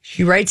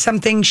she writes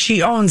something,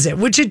 she owns it,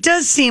 which it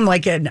does seem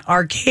like an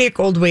archaic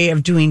old way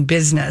of doing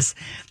business,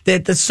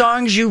 that the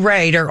songs you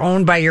write are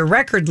owned by your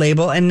record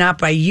label and not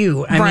by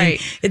you. I mean,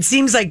 it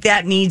seems like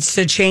that needs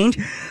to change.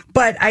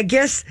 But I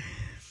guess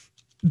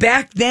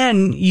back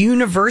then,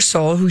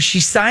 Universal, who she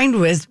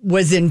signed with,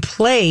 was in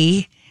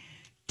play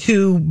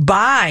to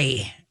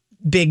buy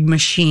Big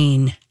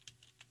Machine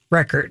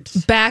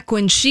Records. Back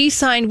when she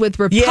signed with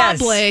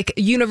Republic,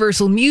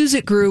 Universal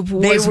Music Group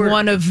was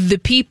one of the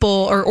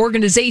people or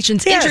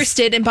organizations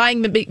interested in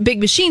buying Big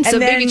Machine. So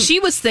maybe she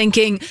was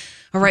thinking,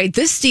 all right,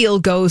 this deal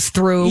goes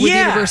through with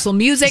Universal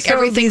Music. So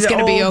everything's going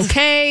to be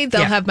okay.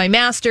 They'll have my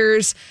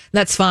masters.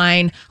 That's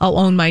fine. I'll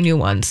own my new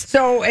ones.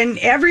 So, and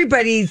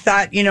everybody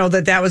thought,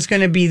 that was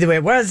going to be the way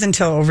it was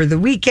until over the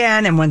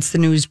weekend. And once the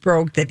news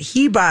broke that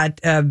he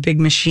bought Big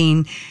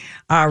Machine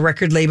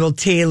record label,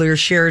 Taylor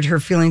shared her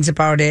feelings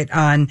about it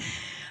on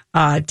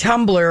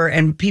Tumblr,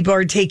 and people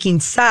are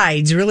taking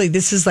sides. Really,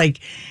 this is like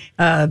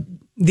the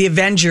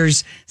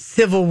Avengers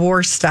Civil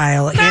War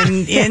style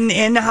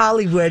in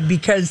Hollywood,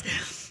 because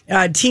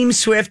Team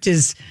Swift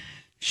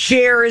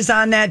Cher is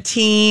on that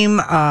team.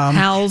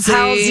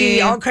 Halsey,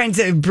 all kinds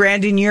of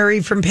Brandon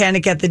Urie from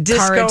Panic at the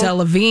Disco, Cara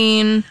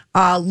Delevingne,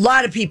 a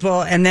lot of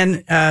people, and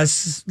then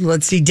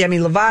let's see, Demi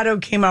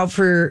Lovato came out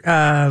for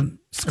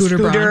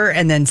Scooter,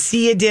 and then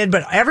Sia did,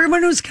 but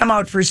everyone who's come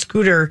out for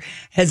Scooter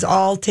has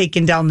all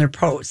taken down their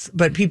posts.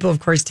 But people, of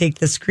course, take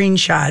the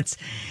screenshots.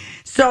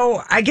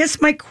 So I guess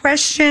my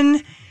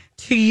question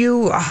to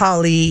you,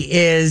 Holly,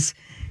 is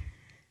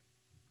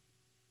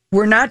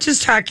we're not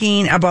just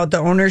talking about the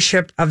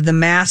ownership of the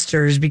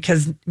masters,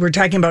 because we're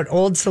talking about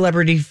old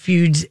celebrity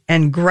feuds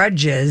and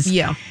grudges.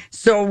 Yeah.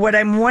 So what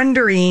I'm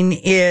wondering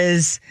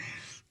is,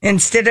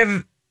 instead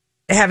of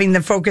having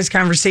the focused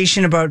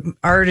conversation about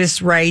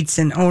artists' rights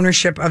and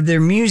ownership of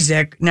their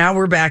music, now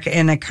we're back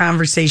in a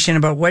conversation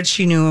about what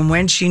she knew and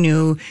when she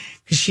knew,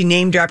 because she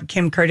name dropped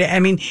Kim Kardashian.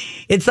 I mean,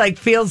 it's like,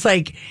 feels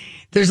like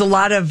there's a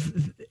lot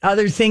of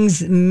other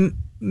things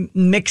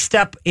mixed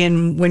up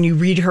in when you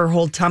read her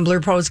whole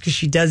Tumblr post, because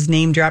she does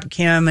name drop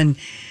Kim,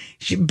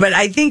 but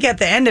I think at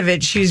the end of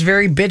it, she's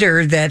very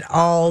bitter that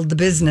all the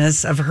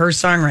business of her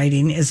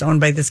songwriting is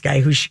owned by this guy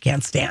who she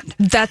can't stand.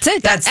 That's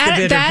it. That's the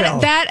bitter pill.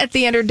 That at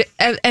the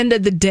end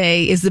of the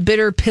day is the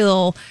bitter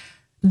pill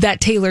that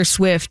Taylor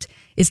Swift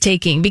is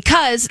taking,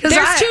 because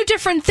there's two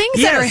different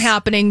things that are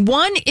happening.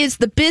 One is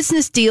the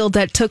business deal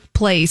that took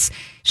place.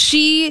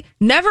 She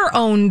never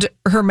owned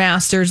her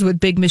masters with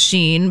Big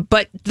Machine,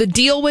 but the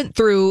deal went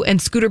through and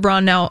Scooter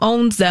Braun now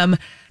owns them.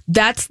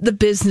 That's the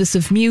business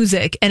of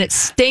music, and it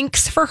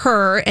stinks for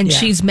her, and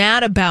she's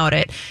mad about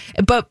it.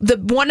 But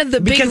one of the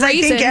big reasons, I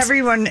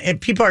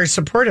think people are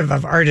supportive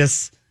of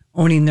artists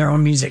owning their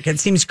own music. It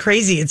seems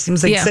crazy. It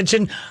seems like such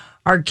an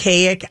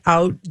archaic,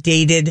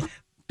 outdated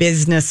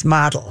business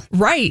model.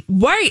 Right.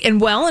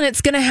 And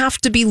it's going to have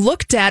to be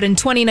looked at in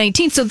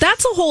 2019. So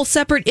that's a whole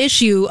separate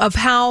issue of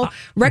how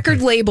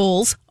record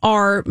labels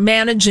are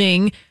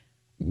managing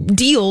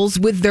deals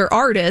with their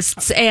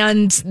artists,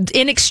 and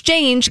in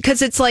exchange,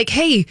 because it's like,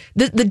 hey,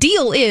 the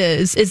deal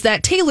is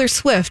that Taylor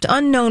Swift,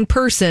 unknown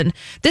person,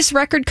 this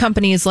record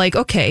company is like,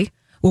 okay,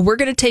 well, we're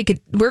going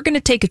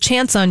to take a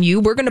chance on you.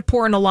 We're going to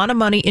pour in a lot of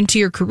money into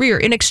your career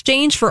in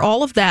exchange for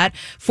all of that,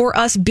 for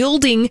us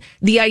building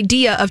the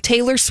idea of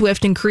Taylor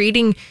Swift and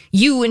creating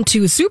you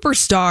into a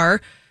superstar.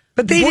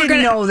 But they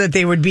didn't know that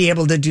they would be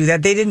able to do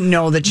that. They didn't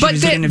know that she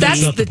was going to be.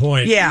 That's not the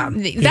point. Yeah.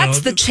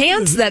 That's the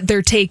chance that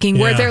they're taking,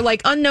 where they're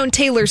like, unknown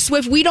Taylor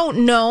Swift. We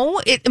don't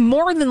know. It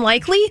more than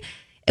likely,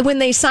 when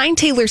they signed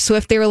Taylor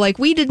Swift, they were like,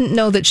 we didn't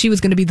know that she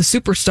was going to be the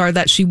superstar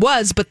that she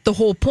was, but the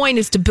whole point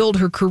is to build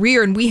her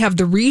career, and we have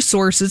the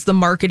resources, the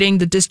marketing,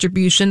 the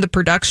distribution, the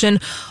production,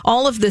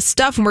 all of this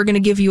stuff, and we're going to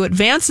give you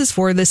advances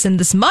for this and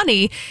this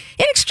money.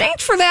 In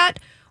exchange for that,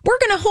 we're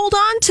going to hold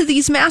on to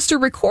these master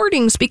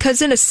recordings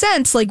because, in a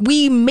sense, like,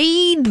 we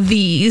made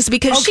these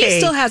because she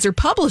still has her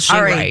publishing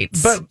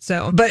rights.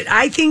 But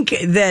I think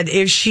that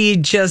if she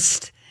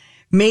just,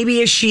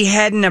 maybe if she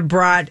hadn't have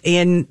brought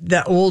in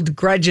the old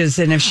grudges,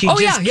 and if she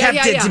kept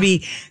it to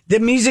be, the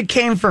music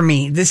came from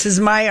me. This is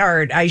my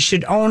art. I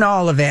should own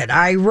all of it.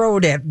 I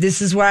wrote it.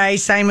 This is why I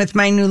signed with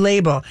my new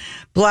label.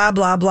 Blah,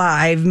 blah, blah.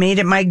 I've made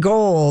it my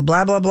goal.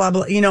 Blah, blah, blah,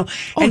 blah.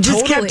 And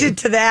just kept it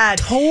to that.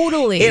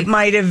 Totally. It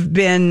might have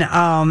been,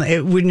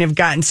 it wouldn't have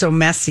gotten so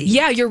messy.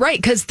 Yeah, you're right.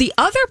 Because the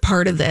other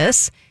part of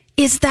this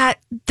is that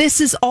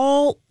this is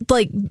all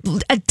like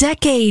a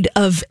decade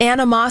of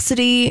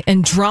animosity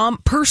and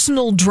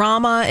personal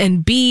drama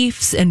and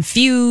beefs and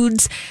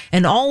feuds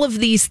and all of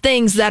these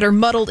things that are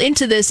muddled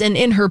into this. And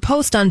in her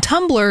post on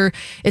Tumblr,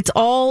 it's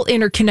all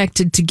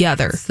interconnected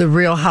together. It's the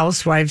Real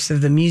Housewives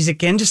of the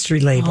music industry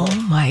label.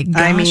 Oh my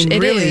gosh, I mean, it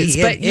really, is.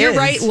 But you're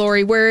right,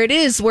 Lori, where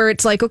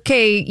it's like,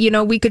 okay,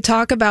 we could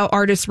talk about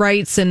artist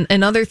rights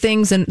and other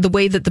things and the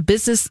way that the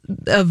business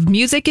of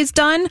music is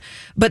done,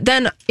 but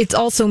then it's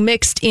also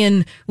mixed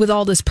in with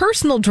all this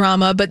personal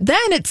drama. But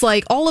then it's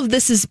like all of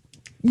this is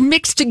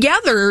mixed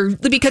together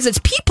because it's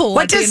people.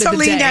 What does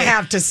Selena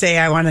have to say?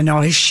 I want to know.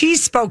 Has she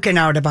spoken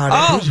out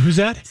about it? Who's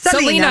that?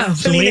 Selena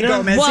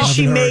Gomez. Well,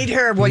 she made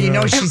her.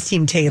 Well, she's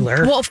Team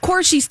Taylor. Well, of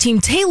course she's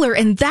Team Taylor,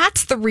 and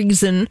that's the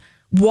reason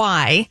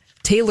why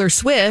Taylor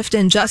Swift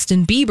and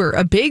Justin Bieber,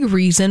 a big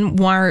reason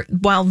why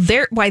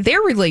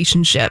their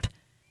relationship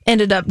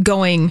ended up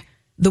going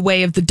the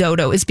way of the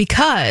dodo, is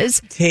because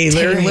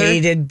Taylor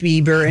hated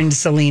Bieber and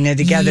Selena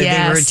together.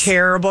 Yes. They were a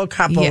terrible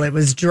couple. Yeah. It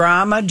was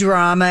drama,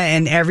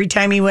 and every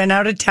time he went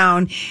out of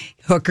town,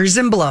 hookers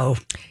and blow.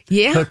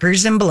 Yeah.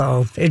 Hookers and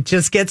blow. It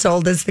just gets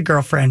old as the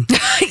girlfriend.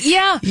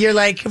 Yeah. You're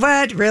like,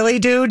 what? Really,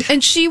 dude?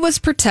 And she was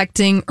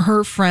protecting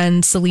her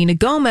friend Selena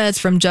Gomez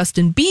from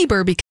Justin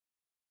Bieber because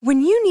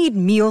when you need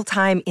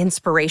mealtime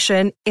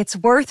inspiration, it's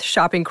worth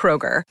shopping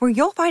Kroger, where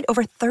you'll find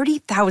over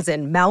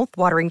 30,000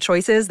 mouth-watering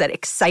choices that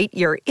excite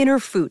your inner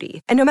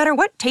foodie. And no matter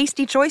what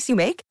tasty choice you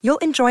make, you'll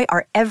enjoy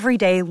our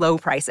everyday low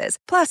prices,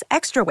 plus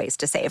extra ways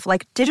to save,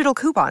 like digital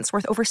coupons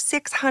worth over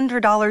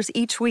 $600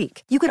 each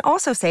week. You can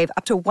also save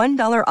up to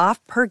 $1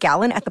 off per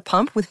gallon at the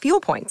pump with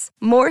fuel points.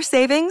 More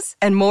savings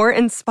and more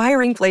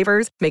inspiring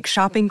flavors make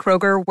shopping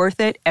Kroger worth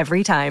it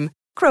every time.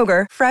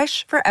 Kroger,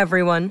 fresh for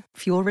everyone.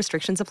 Fuel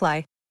restrictions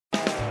apply.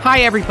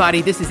 Hi,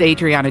 everybody. This is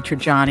Adriana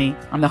Trajani.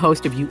 I'm the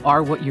host of You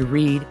Are What You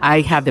Read.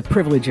 I have the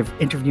privilege of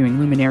interviewing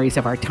luminaries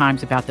of our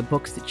times about the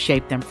books that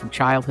shaped them from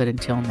childhood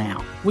until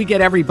now. We get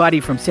everybody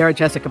from Sarah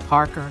Jessica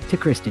Parker to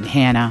Kristen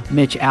Hanna,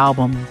 Mitch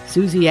Albom,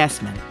 Susie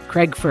Essman,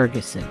 Craig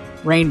Ferguson,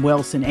 Rainn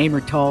Wilson,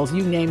 Amor Tolls,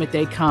 you name it,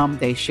 they come,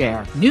 they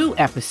share. New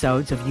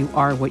episodes of You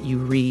Are What You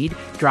Read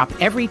drop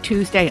every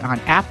Tuesday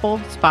on Apple,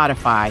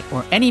 Spotify,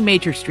 or any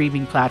major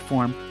streaming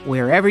platform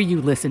wherever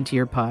you listen to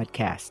your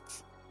podcasts.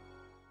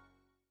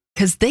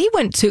 Because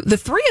the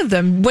three of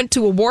them went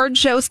to award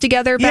shows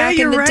together back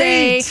in the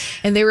day,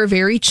 and they were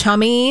very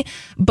chummy.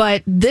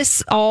 But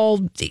this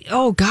oh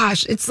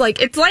gosh, it's like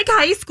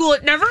high school.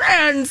 It never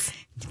ends.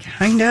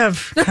 Kind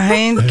of.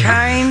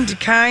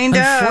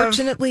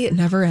 Unfortunately, it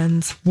never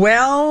ends.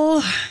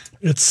 Well,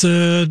 it's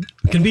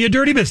can be a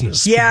dirty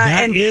business. Yeah,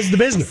 that and is the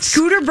business.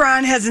 Scooter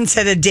Braun hasn't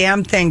said a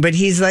damn thing, but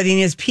he's letting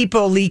his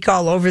people leak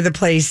all over the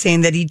place,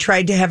 saying that he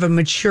tried to have a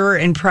mature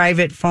and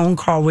private phone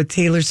call with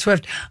Taylor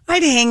Swift.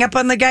 I'd hang up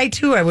on the guy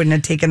too. I wouldn't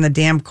have taken the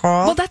damn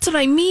call. Well, that's what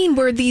I mean.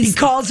 Where he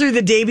calls her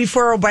the day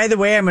before. Oh, by the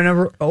way, I'm going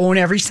to own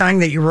every song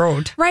that you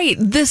wrote. Right.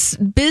 This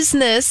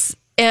business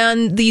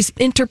and these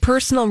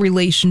interpersonal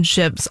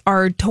relationships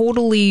are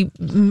totally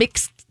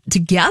mixed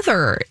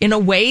together in a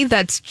way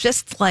that's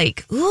just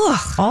like,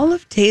 ugh. All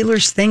of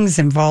Taylor's things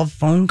involve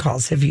phone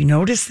calls. Have you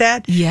noticed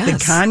that? Yes.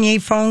 The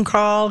Kanye phone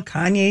call.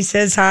 Kanye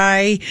says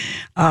hi.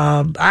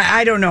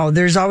 I don't know.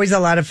 There's always a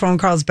lot of phone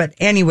calls. But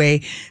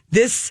anyway,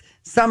 this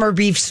summer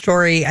beef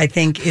story, I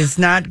think, is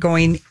not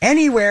going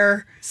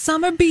anywhere.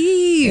 Summer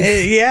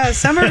beef.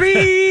 Summer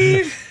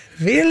beef.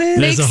 Feeling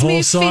makes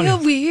me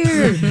feel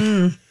weird.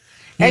 Mm-hmm.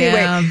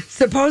 Anyway,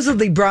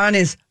 supposedly Braun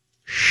is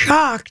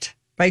shocked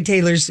by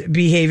Taylor's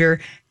behavior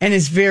and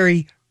is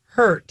very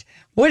hurt.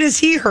 What has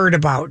he heard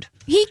about?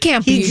 He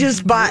can't be. He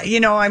just bought,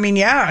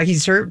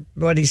 he's hurt.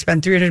 What, he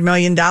spent $300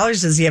 million?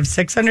 Does he have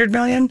 $600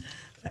 million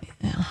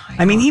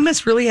I mean, he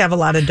must really have a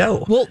lot of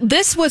dough. Well,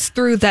 this was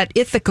through that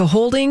Ithaca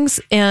Holdings,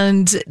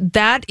 and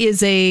that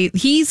is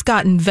he's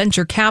gotten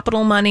venture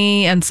capital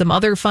money and some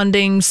other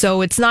funding,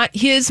 so it's not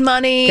his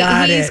money.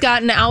 He's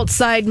gotten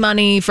outside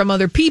money from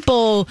other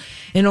people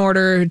in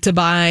order to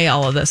buy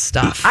all of this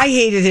stuff. I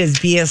hated his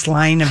BS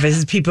line of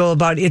his people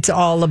about it's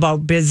all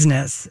about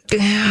business.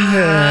 It's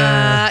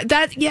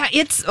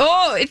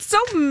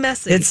so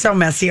messy. It's so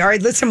messy. All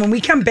right, listen, when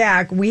we come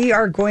back, we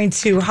are going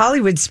to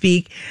Hollywood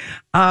Speak.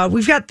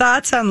 We've got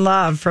thoughts on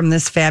love from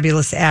this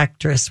fabulous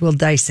actress. We'll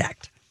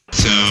dissect.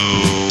 So,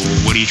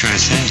 what are you trying to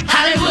say?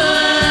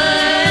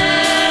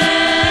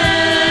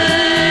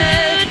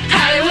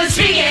 Hollywood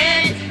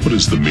speaking. What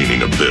is the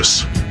meaning of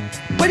this?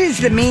 What is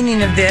the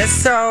meaning of this?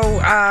 So,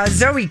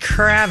 Zoe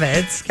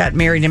Kravitz got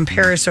married in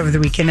Paris over the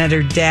weekend at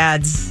her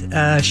dad's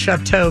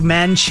chateau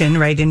mansion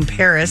right in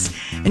Paris.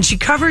 And she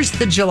covers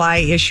the July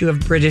issue of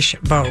British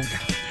Vogue.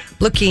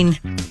 Looking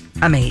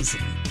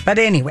amazing. But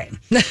anyway,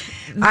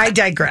 I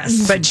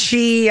digress. But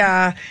she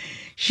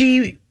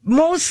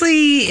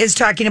mostly is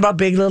talking about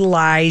Big Little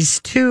Lies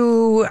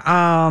too,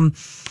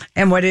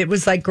 and what it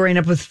was like growing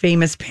up with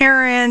famous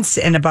parents,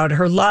 and about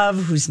her love,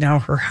 who's now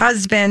her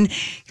husband.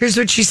 Here's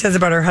what she says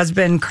about her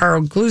husband,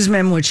 Carl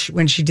Glusman, which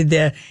when she did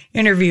the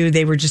interview,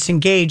 they were just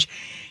engaged.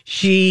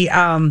 She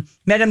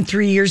met him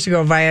 3 years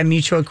ago via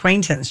mutual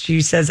acquaintance.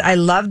 She says, I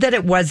love that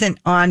it wasn't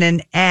on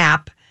an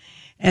app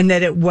and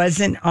that it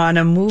wasn't on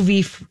a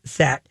movie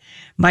set.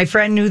 My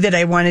friend knew that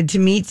I wanted to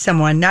meet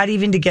someone, not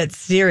even to get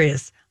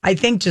serious. I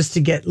think just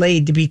to get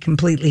laid, to be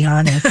completely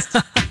honest.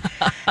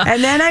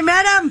 And then I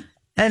met him.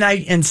 And I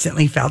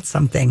instantly felt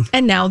something.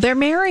 And now they're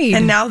married.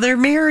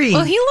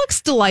 Well, he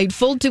looks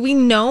delightful. Do we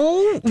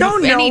know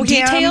any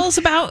details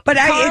about But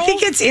Carl? I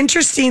think it's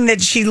interesting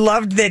that she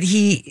loved that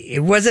it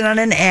wasn't on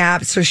an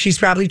app, so she's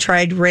probably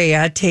tried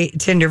Raya,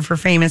 Tinder for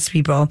famous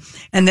people,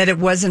 and that it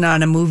wasn't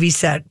on a movie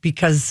set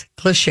because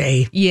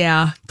cliche.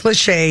 Yeah.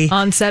 Cliche.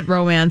 On-set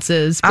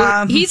romances.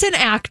 But he's an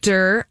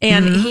actor,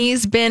 and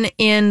he's been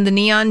in The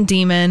Neon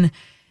Demon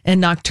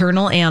and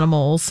Nocturnal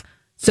Animals.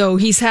 So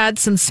he's had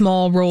some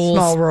small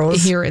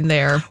roles here and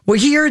there. Well,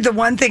 here, the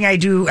one thing I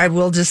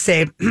will just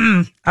say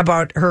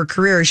about her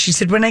career, she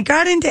said, when I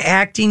got into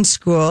acting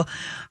school,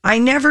 I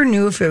never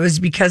knew if it was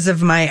because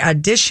of my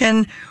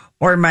audition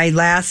or my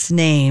last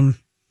name.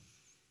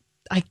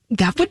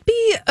 That would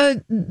be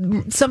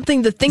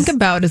something to think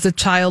about as a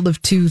child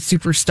of two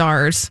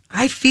superstars.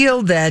 I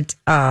feel that...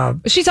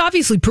 she's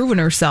obviously proven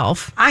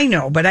herself. I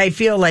know, but I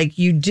feel like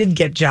you did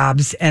get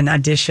jobs and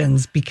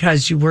auditions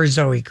because you were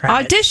Zoe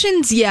Kravitz.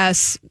 Auditions,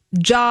 yes.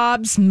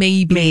 Jobs,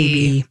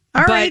 maybe.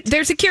 All right. But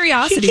there's a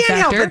curiosity She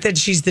can't factor. help it that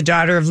she's the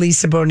daughter of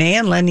Lisa Bonet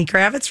and Lenny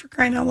Kravitz, for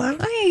crying out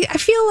loud. I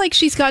feel like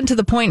she's gotten to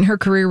the point in her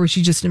career where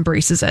she just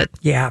embraces it.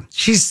 Yeah,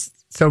 she's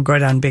so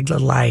good on Big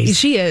Little Lies.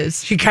 She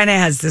is. She kind of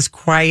has this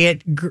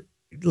quiet,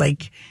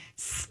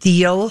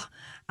 steel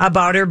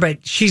about her,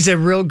 but she's a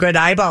real good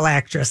eyeball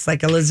actress,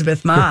 like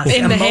Elizabeth Moss.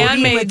 In The Emoting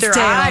Handmaid's with her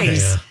Tale.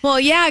 eyes. Well,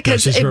 yeah,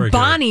 because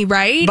Bonnie,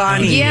 right?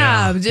 Bonnie.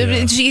 Yeah,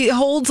 she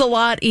holds a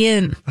lot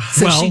in.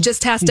 So she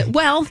just has to,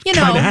 Kind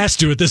of has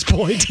to at this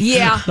point.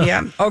 Yeah.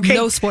 Yeah. Okay.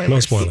 No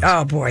spoilers.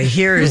 Oh, boy.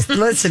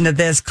 Listen to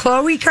this.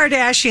 Khloe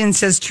Kardashian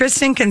says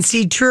Tristan can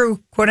see true,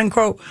 quote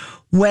unquote,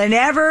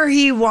 whenever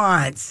he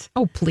wants.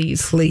 Oh,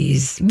 please.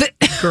 Please.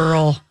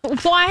 Girl.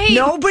 Why?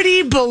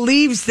 Nobody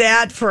believes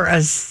that for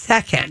a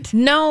second.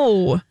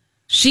 No.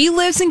 She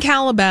lives in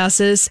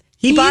Calabasas.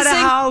 He bought a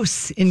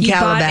house in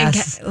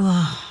Calabasas.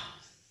 All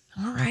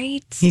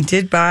right. He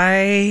did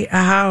buy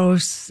a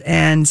house.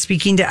 And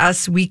speaking to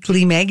Us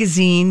Weekly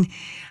magazine,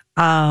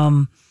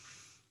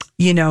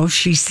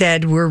 she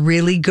said we're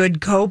really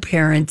good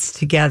co-parents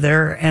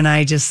together. And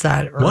I just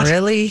thought,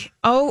 really?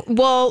 Oh,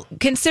 well,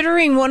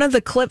 considering one of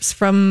the clips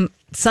from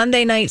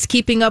Sunday night's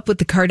Keeping Up with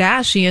the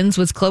Kardashians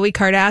was Khloe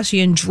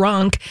Kardashian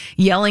drunk,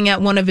 yelling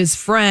at one of his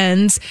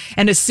friends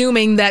and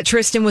assuming that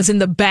Tristan was in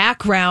the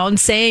background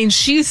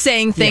she's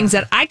saying things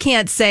that I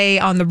can't say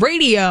on the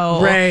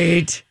radio.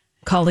 Right.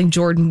 Calling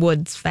Jordan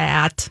Woods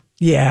fat.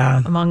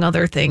 Yeah. Among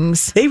other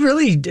things. They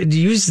really did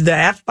use the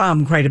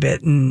F-bomb quite a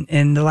bit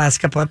in the last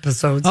couple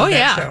episodes of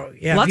that show.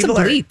 Yeah. Lots of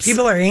bleeps.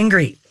 People are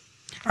angry.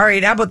 All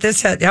right, how about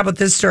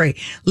this story?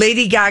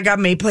 Lady Gaga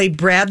may play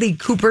Bradley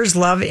Cooper's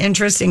love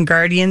interest in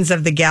Guardians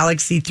of the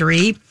Galaxy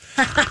 3.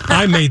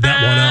 I made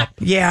that one up.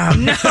 Yeah.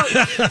 No,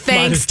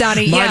 thanks,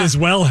 Donnie. Might as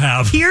well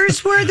have.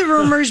 Here's where the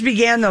rumors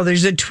began, though.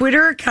 There's a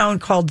Twitter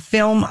account called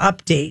Film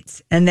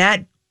Updates, and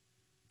that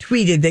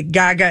tweeted that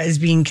Gaga is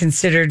being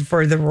considered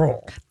for the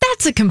role.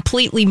 That's a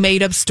completely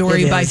made up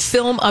story by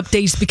Film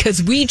Updates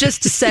because we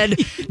just said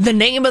the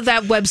name of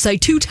that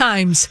website 2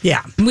 times.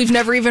 Yeah. We've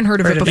never even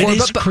heard of it before. It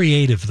is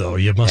creative, though,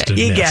 you must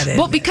admit. You get it.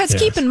 Well, because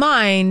keep in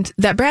mind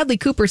that Bradley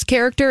Cooper's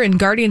character in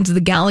Guardians of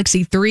the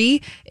Galaxy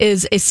 3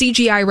 is a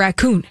CGI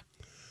raccoon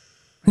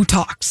who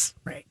talks.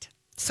 Right.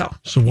 So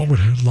what would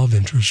her love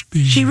interest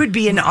be? She would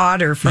be an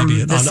otter from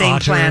the same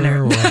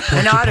planet.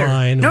 An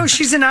otter. No,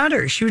 she's an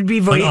otter. She would be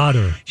an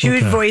otter. She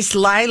would voice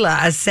Lila,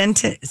 a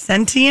sentient.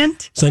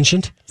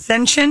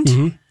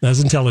 Mm-hmm.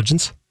 As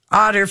intelligence.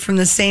 otter from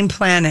the same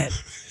planet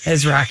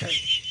as Rocket.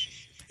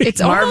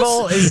 It's Marvel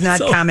almost, is not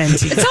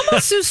commenting. It's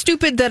almost so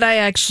stupid that I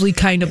actually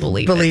kind of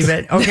believe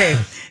it. Okay.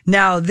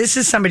 Now, this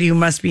is somebody who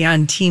must be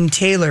on Team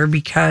Taylor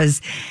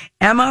because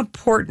Emma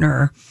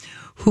Portner,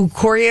 who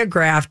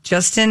choreographed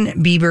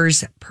Justin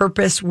Bieber's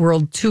Purpose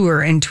World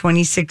Tour in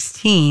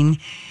 2016,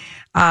 took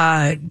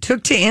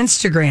to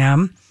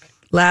Instagram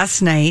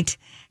last night,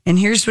 and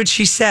here's what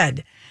she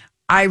said.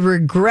 I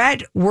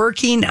regret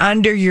working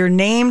under your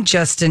name,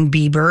 Justin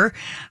Bieber.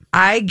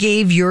 I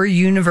gave your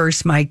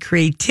universe my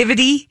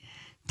creativity,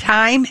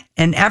 time,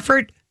 and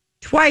effort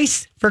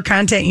twice for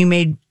content you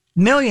made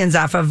millions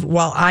off of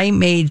while I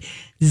made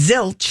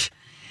zilch.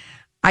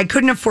 I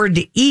couldn't afford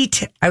to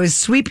eat. I was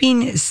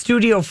sweeping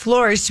studio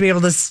floors to be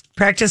able to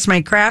practice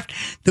my craft.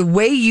 The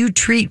way you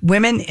treat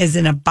women is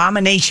an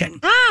abomination.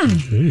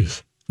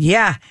 Jeez.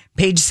 Yeah.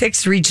 Page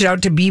 6 reached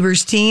out to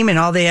Bieber's team, and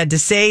all they had to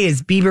say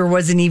is Bieber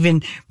wasn't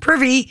even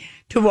privy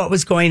to what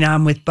was going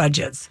on with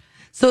budgets.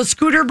 So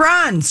Scooter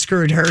Braun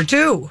screwed her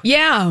too.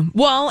 Yeah.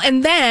 Well,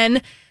 and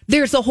then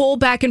there's a whole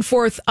back and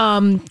forth.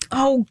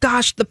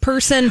 The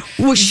person.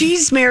 Well,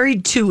 she's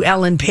married to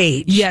Ellen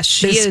Page. Yes,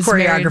 she is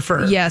choreographer.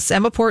 Married, yes,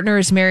 Emma Portner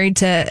is married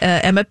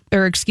to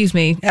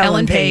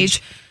Ellen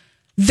Page.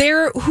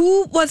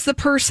 Who was the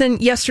person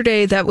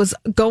yesterday that was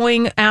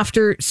going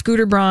after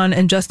Scooter Braun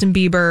and Justin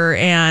Bieber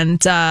and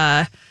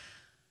the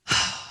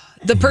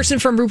person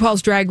from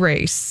RuPaul's Drag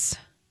Race?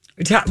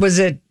 Was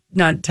it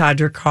not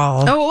Todrick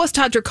Hall? Oh, it was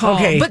Todrick Hall.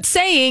 Okay. But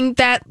saying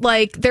that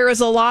there is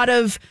a lot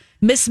of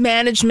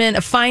mismanagement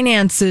of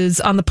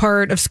finances on the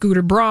part of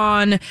Scooter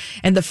Braun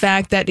and the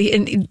fact that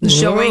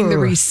showing the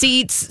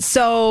receipts.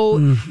 So,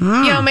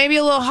 maybe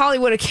a little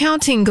Hollywood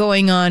accounting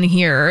going on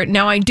here.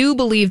 Now, I do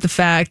believe the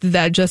fact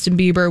that Justin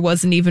Bieber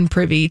wasn't even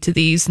privy to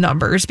these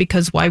numbers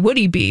because why would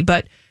he be?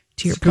 But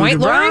to your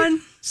point,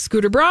 Lauren,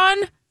 Scooter Braun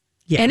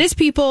and his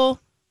people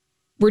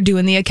were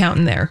doing the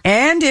accounting there.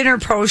 And in her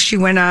post, she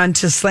went on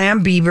to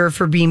slam Bieber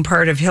for being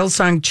part of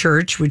Hillsong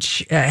Church,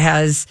 which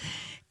has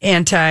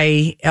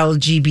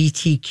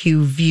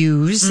anti-LGBTQ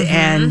views.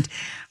 And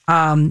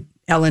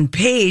Ellen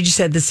Page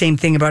said the same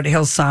thing about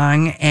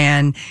Hillsong.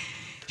 And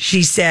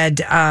she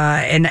said,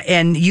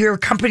 and your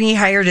company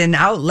hired an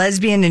out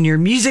lesbian in your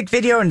music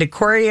video and to do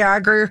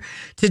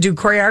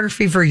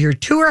choreography for your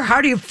tour.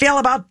 How do you feel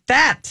about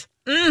that?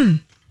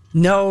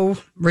 No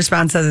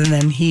response other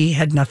than he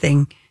had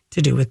nothing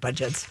to do with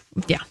budgets.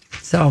 Yeah.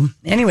 So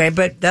anyway,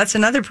 but that's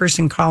another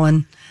person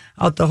calling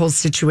out the whole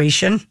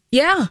situation.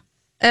 Yeah.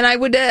 And I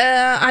would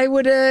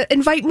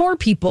invite more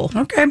people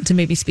to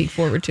maybe speak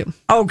forward to.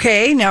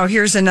 Okay, now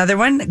here's another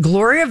one.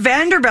 Gloria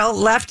Vanderbilt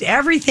left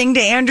everything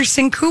to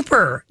Anderson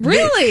Cooper.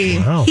 Really?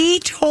 Wow. He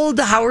told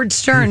Howard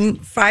Stern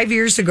 5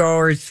 years ago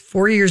or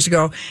 4 years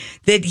ago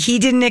that he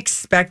didn't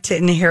expect to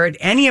inherit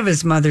any of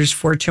his mother's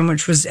fortune,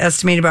 which was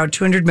estimated about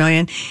 $200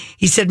 million.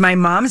 He said, my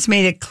mom's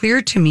made it clear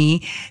to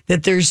me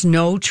that there's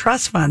no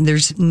trust fund.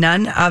 There's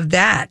none of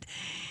that.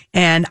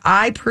 And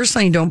I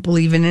personally don't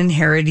believe in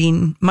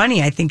inheriting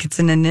money. I think it's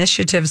an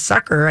initiative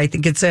sucker. I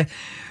think it's a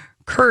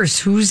curse.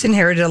 Who's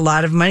inherited a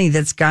lot of money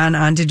that's gone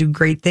on to do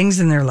great things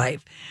in their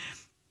life?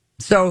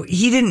 So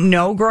he didn't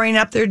know growing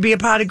up there'd be a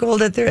pot of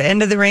gold at the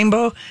end of the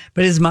rainbow,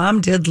 but his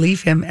mom did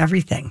leave him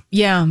everything.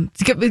 Yeah.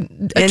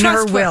 In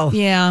her will.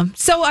 Yeah.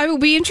 So I will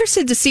be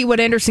interested to see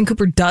what Anderson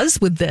Cooper does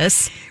with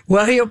this.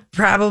 Well, he'll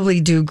probably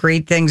do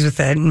great things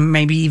with it and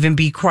maybe even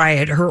be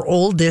quiet. Her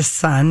oldest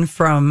son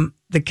from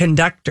The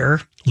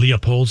Conductor,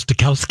 Leopold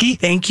Stokowski.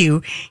 Thank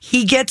you.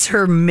 He gets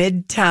her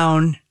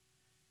Midtown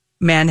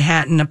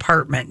Manhattan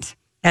apartment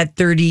at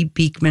 30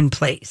 Beekman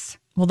Place.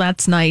 Well,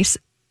 that's nice.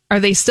 Are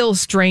they still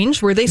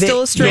estranged? Were they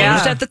still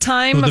estranged at the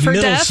time of her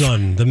death?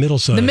 The middle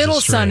son. The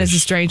middle son is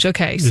estranged.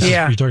 Okay. So.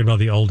 You're talking about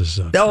the oldest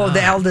son. Oh,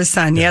 the eldest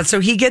son. Yeah.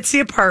 So he gets the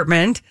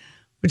apartment,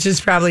 which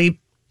is probably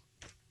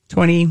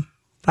 $25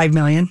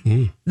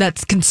 million.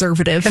 That's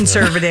conservative.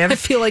 Conservative. I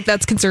feel like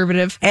that's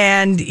conservative.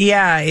 And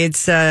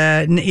it's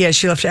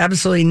she left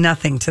absolutely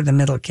nothing to the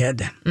middle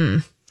kid.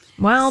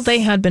 Well, they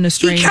had been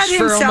estranged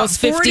for almost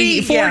 40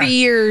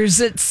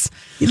 years.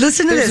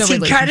 Listen to this. He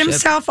cut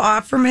himself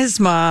off from his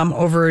mom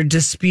over a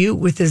dispute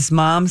with his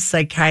mom's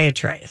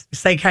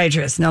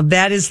psychiatrist. Now,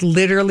 that is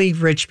literally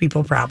rich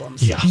people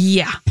problems.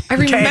 Yeah. I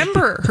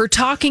remember her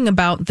talking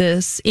about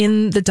this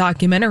in the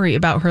documentary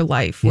about her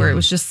life, where it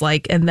was just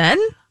like, and then?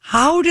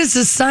 How does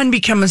a son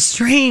become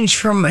estranged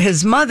from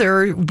his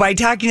mother by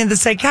talking to the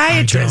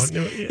psychiatrist?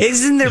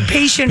 Isn't there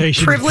patient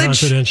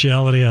privilege?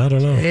 Confidentiality? I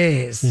don't know. It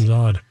is. Seems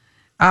odd.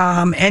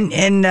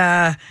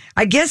 I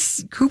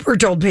guess Cooper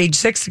told Page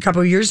Six a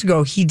couple of years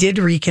ago he did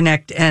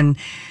reconnect and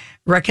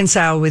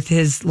reconcile with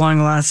his long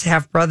lost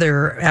half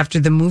brother after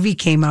the movie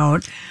came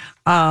out,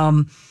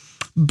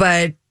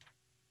 but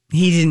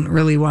he didn't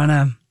really want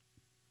to.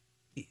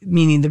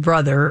 Meaning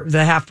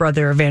the half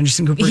brother of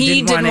Anderson Cooper.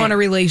 He didn't want a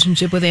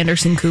relationship with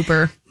Anderson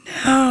Cooper.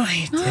 No,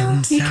 he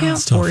didn't. You can't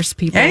force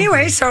people.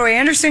 Anyway, so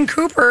Anderson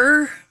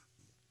Cooper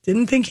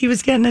didn't think he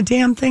was getting a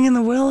damn thing in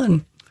the will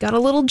and got a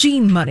little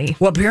Jean money.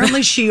 Well,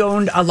 apparently she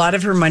owned a lot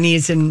of her money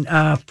is in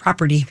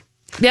property,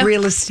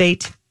 real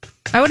estate.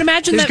 I would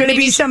imagine there's that going to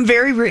be some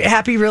very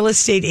happy real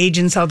estate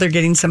agents out there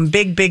getting some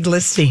big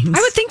listings.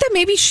 I would think that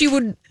maybe she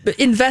would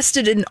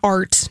invested in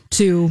art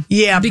too.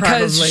 Yeah,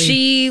 because probably.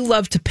 she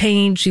loved to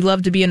paint, she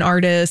loved to be an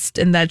artist,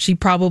 and that she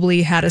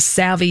probably had a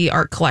savvy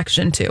art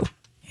collection too.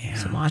 Yeah.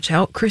 So watch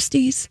out,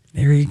 Christie's.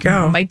 There you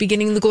go. Might be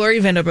getting the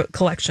Gloria Vanderbilt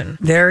collection.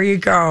 There you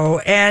go.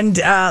 And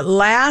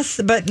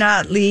last but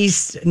not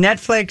least,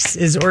 Netflix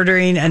is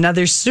ordering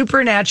another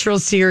supernatural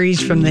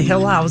series from the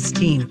Hill House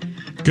team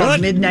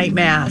called Midnight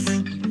Mass.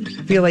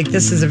 I feel like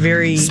this is a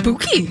very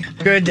spooky,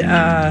 good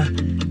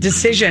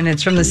decision.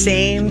 It's from the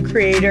same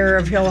creator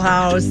of Hill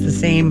House, the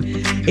same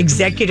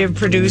executive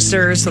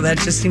producer, so that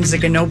just seems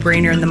like a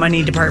no-brainer in the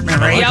money department,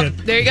 right? Yep,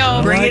 there you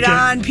go. Bring it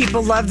on.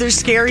 People love their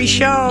scary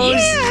shows.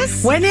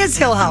 Yes. When is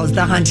Hill House,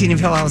 The Haunting of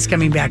Hill House,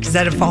 coming back? Is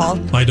that a fall?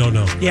 I don't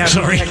know. Yeah,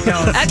 sorry. At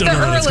the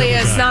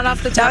earliest, not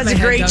off the top That was of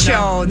a my head, great don't show.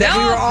 know. That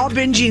we were all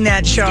binging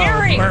that show.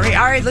 Scary.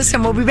 All right,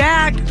 listen, we'll be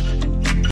back.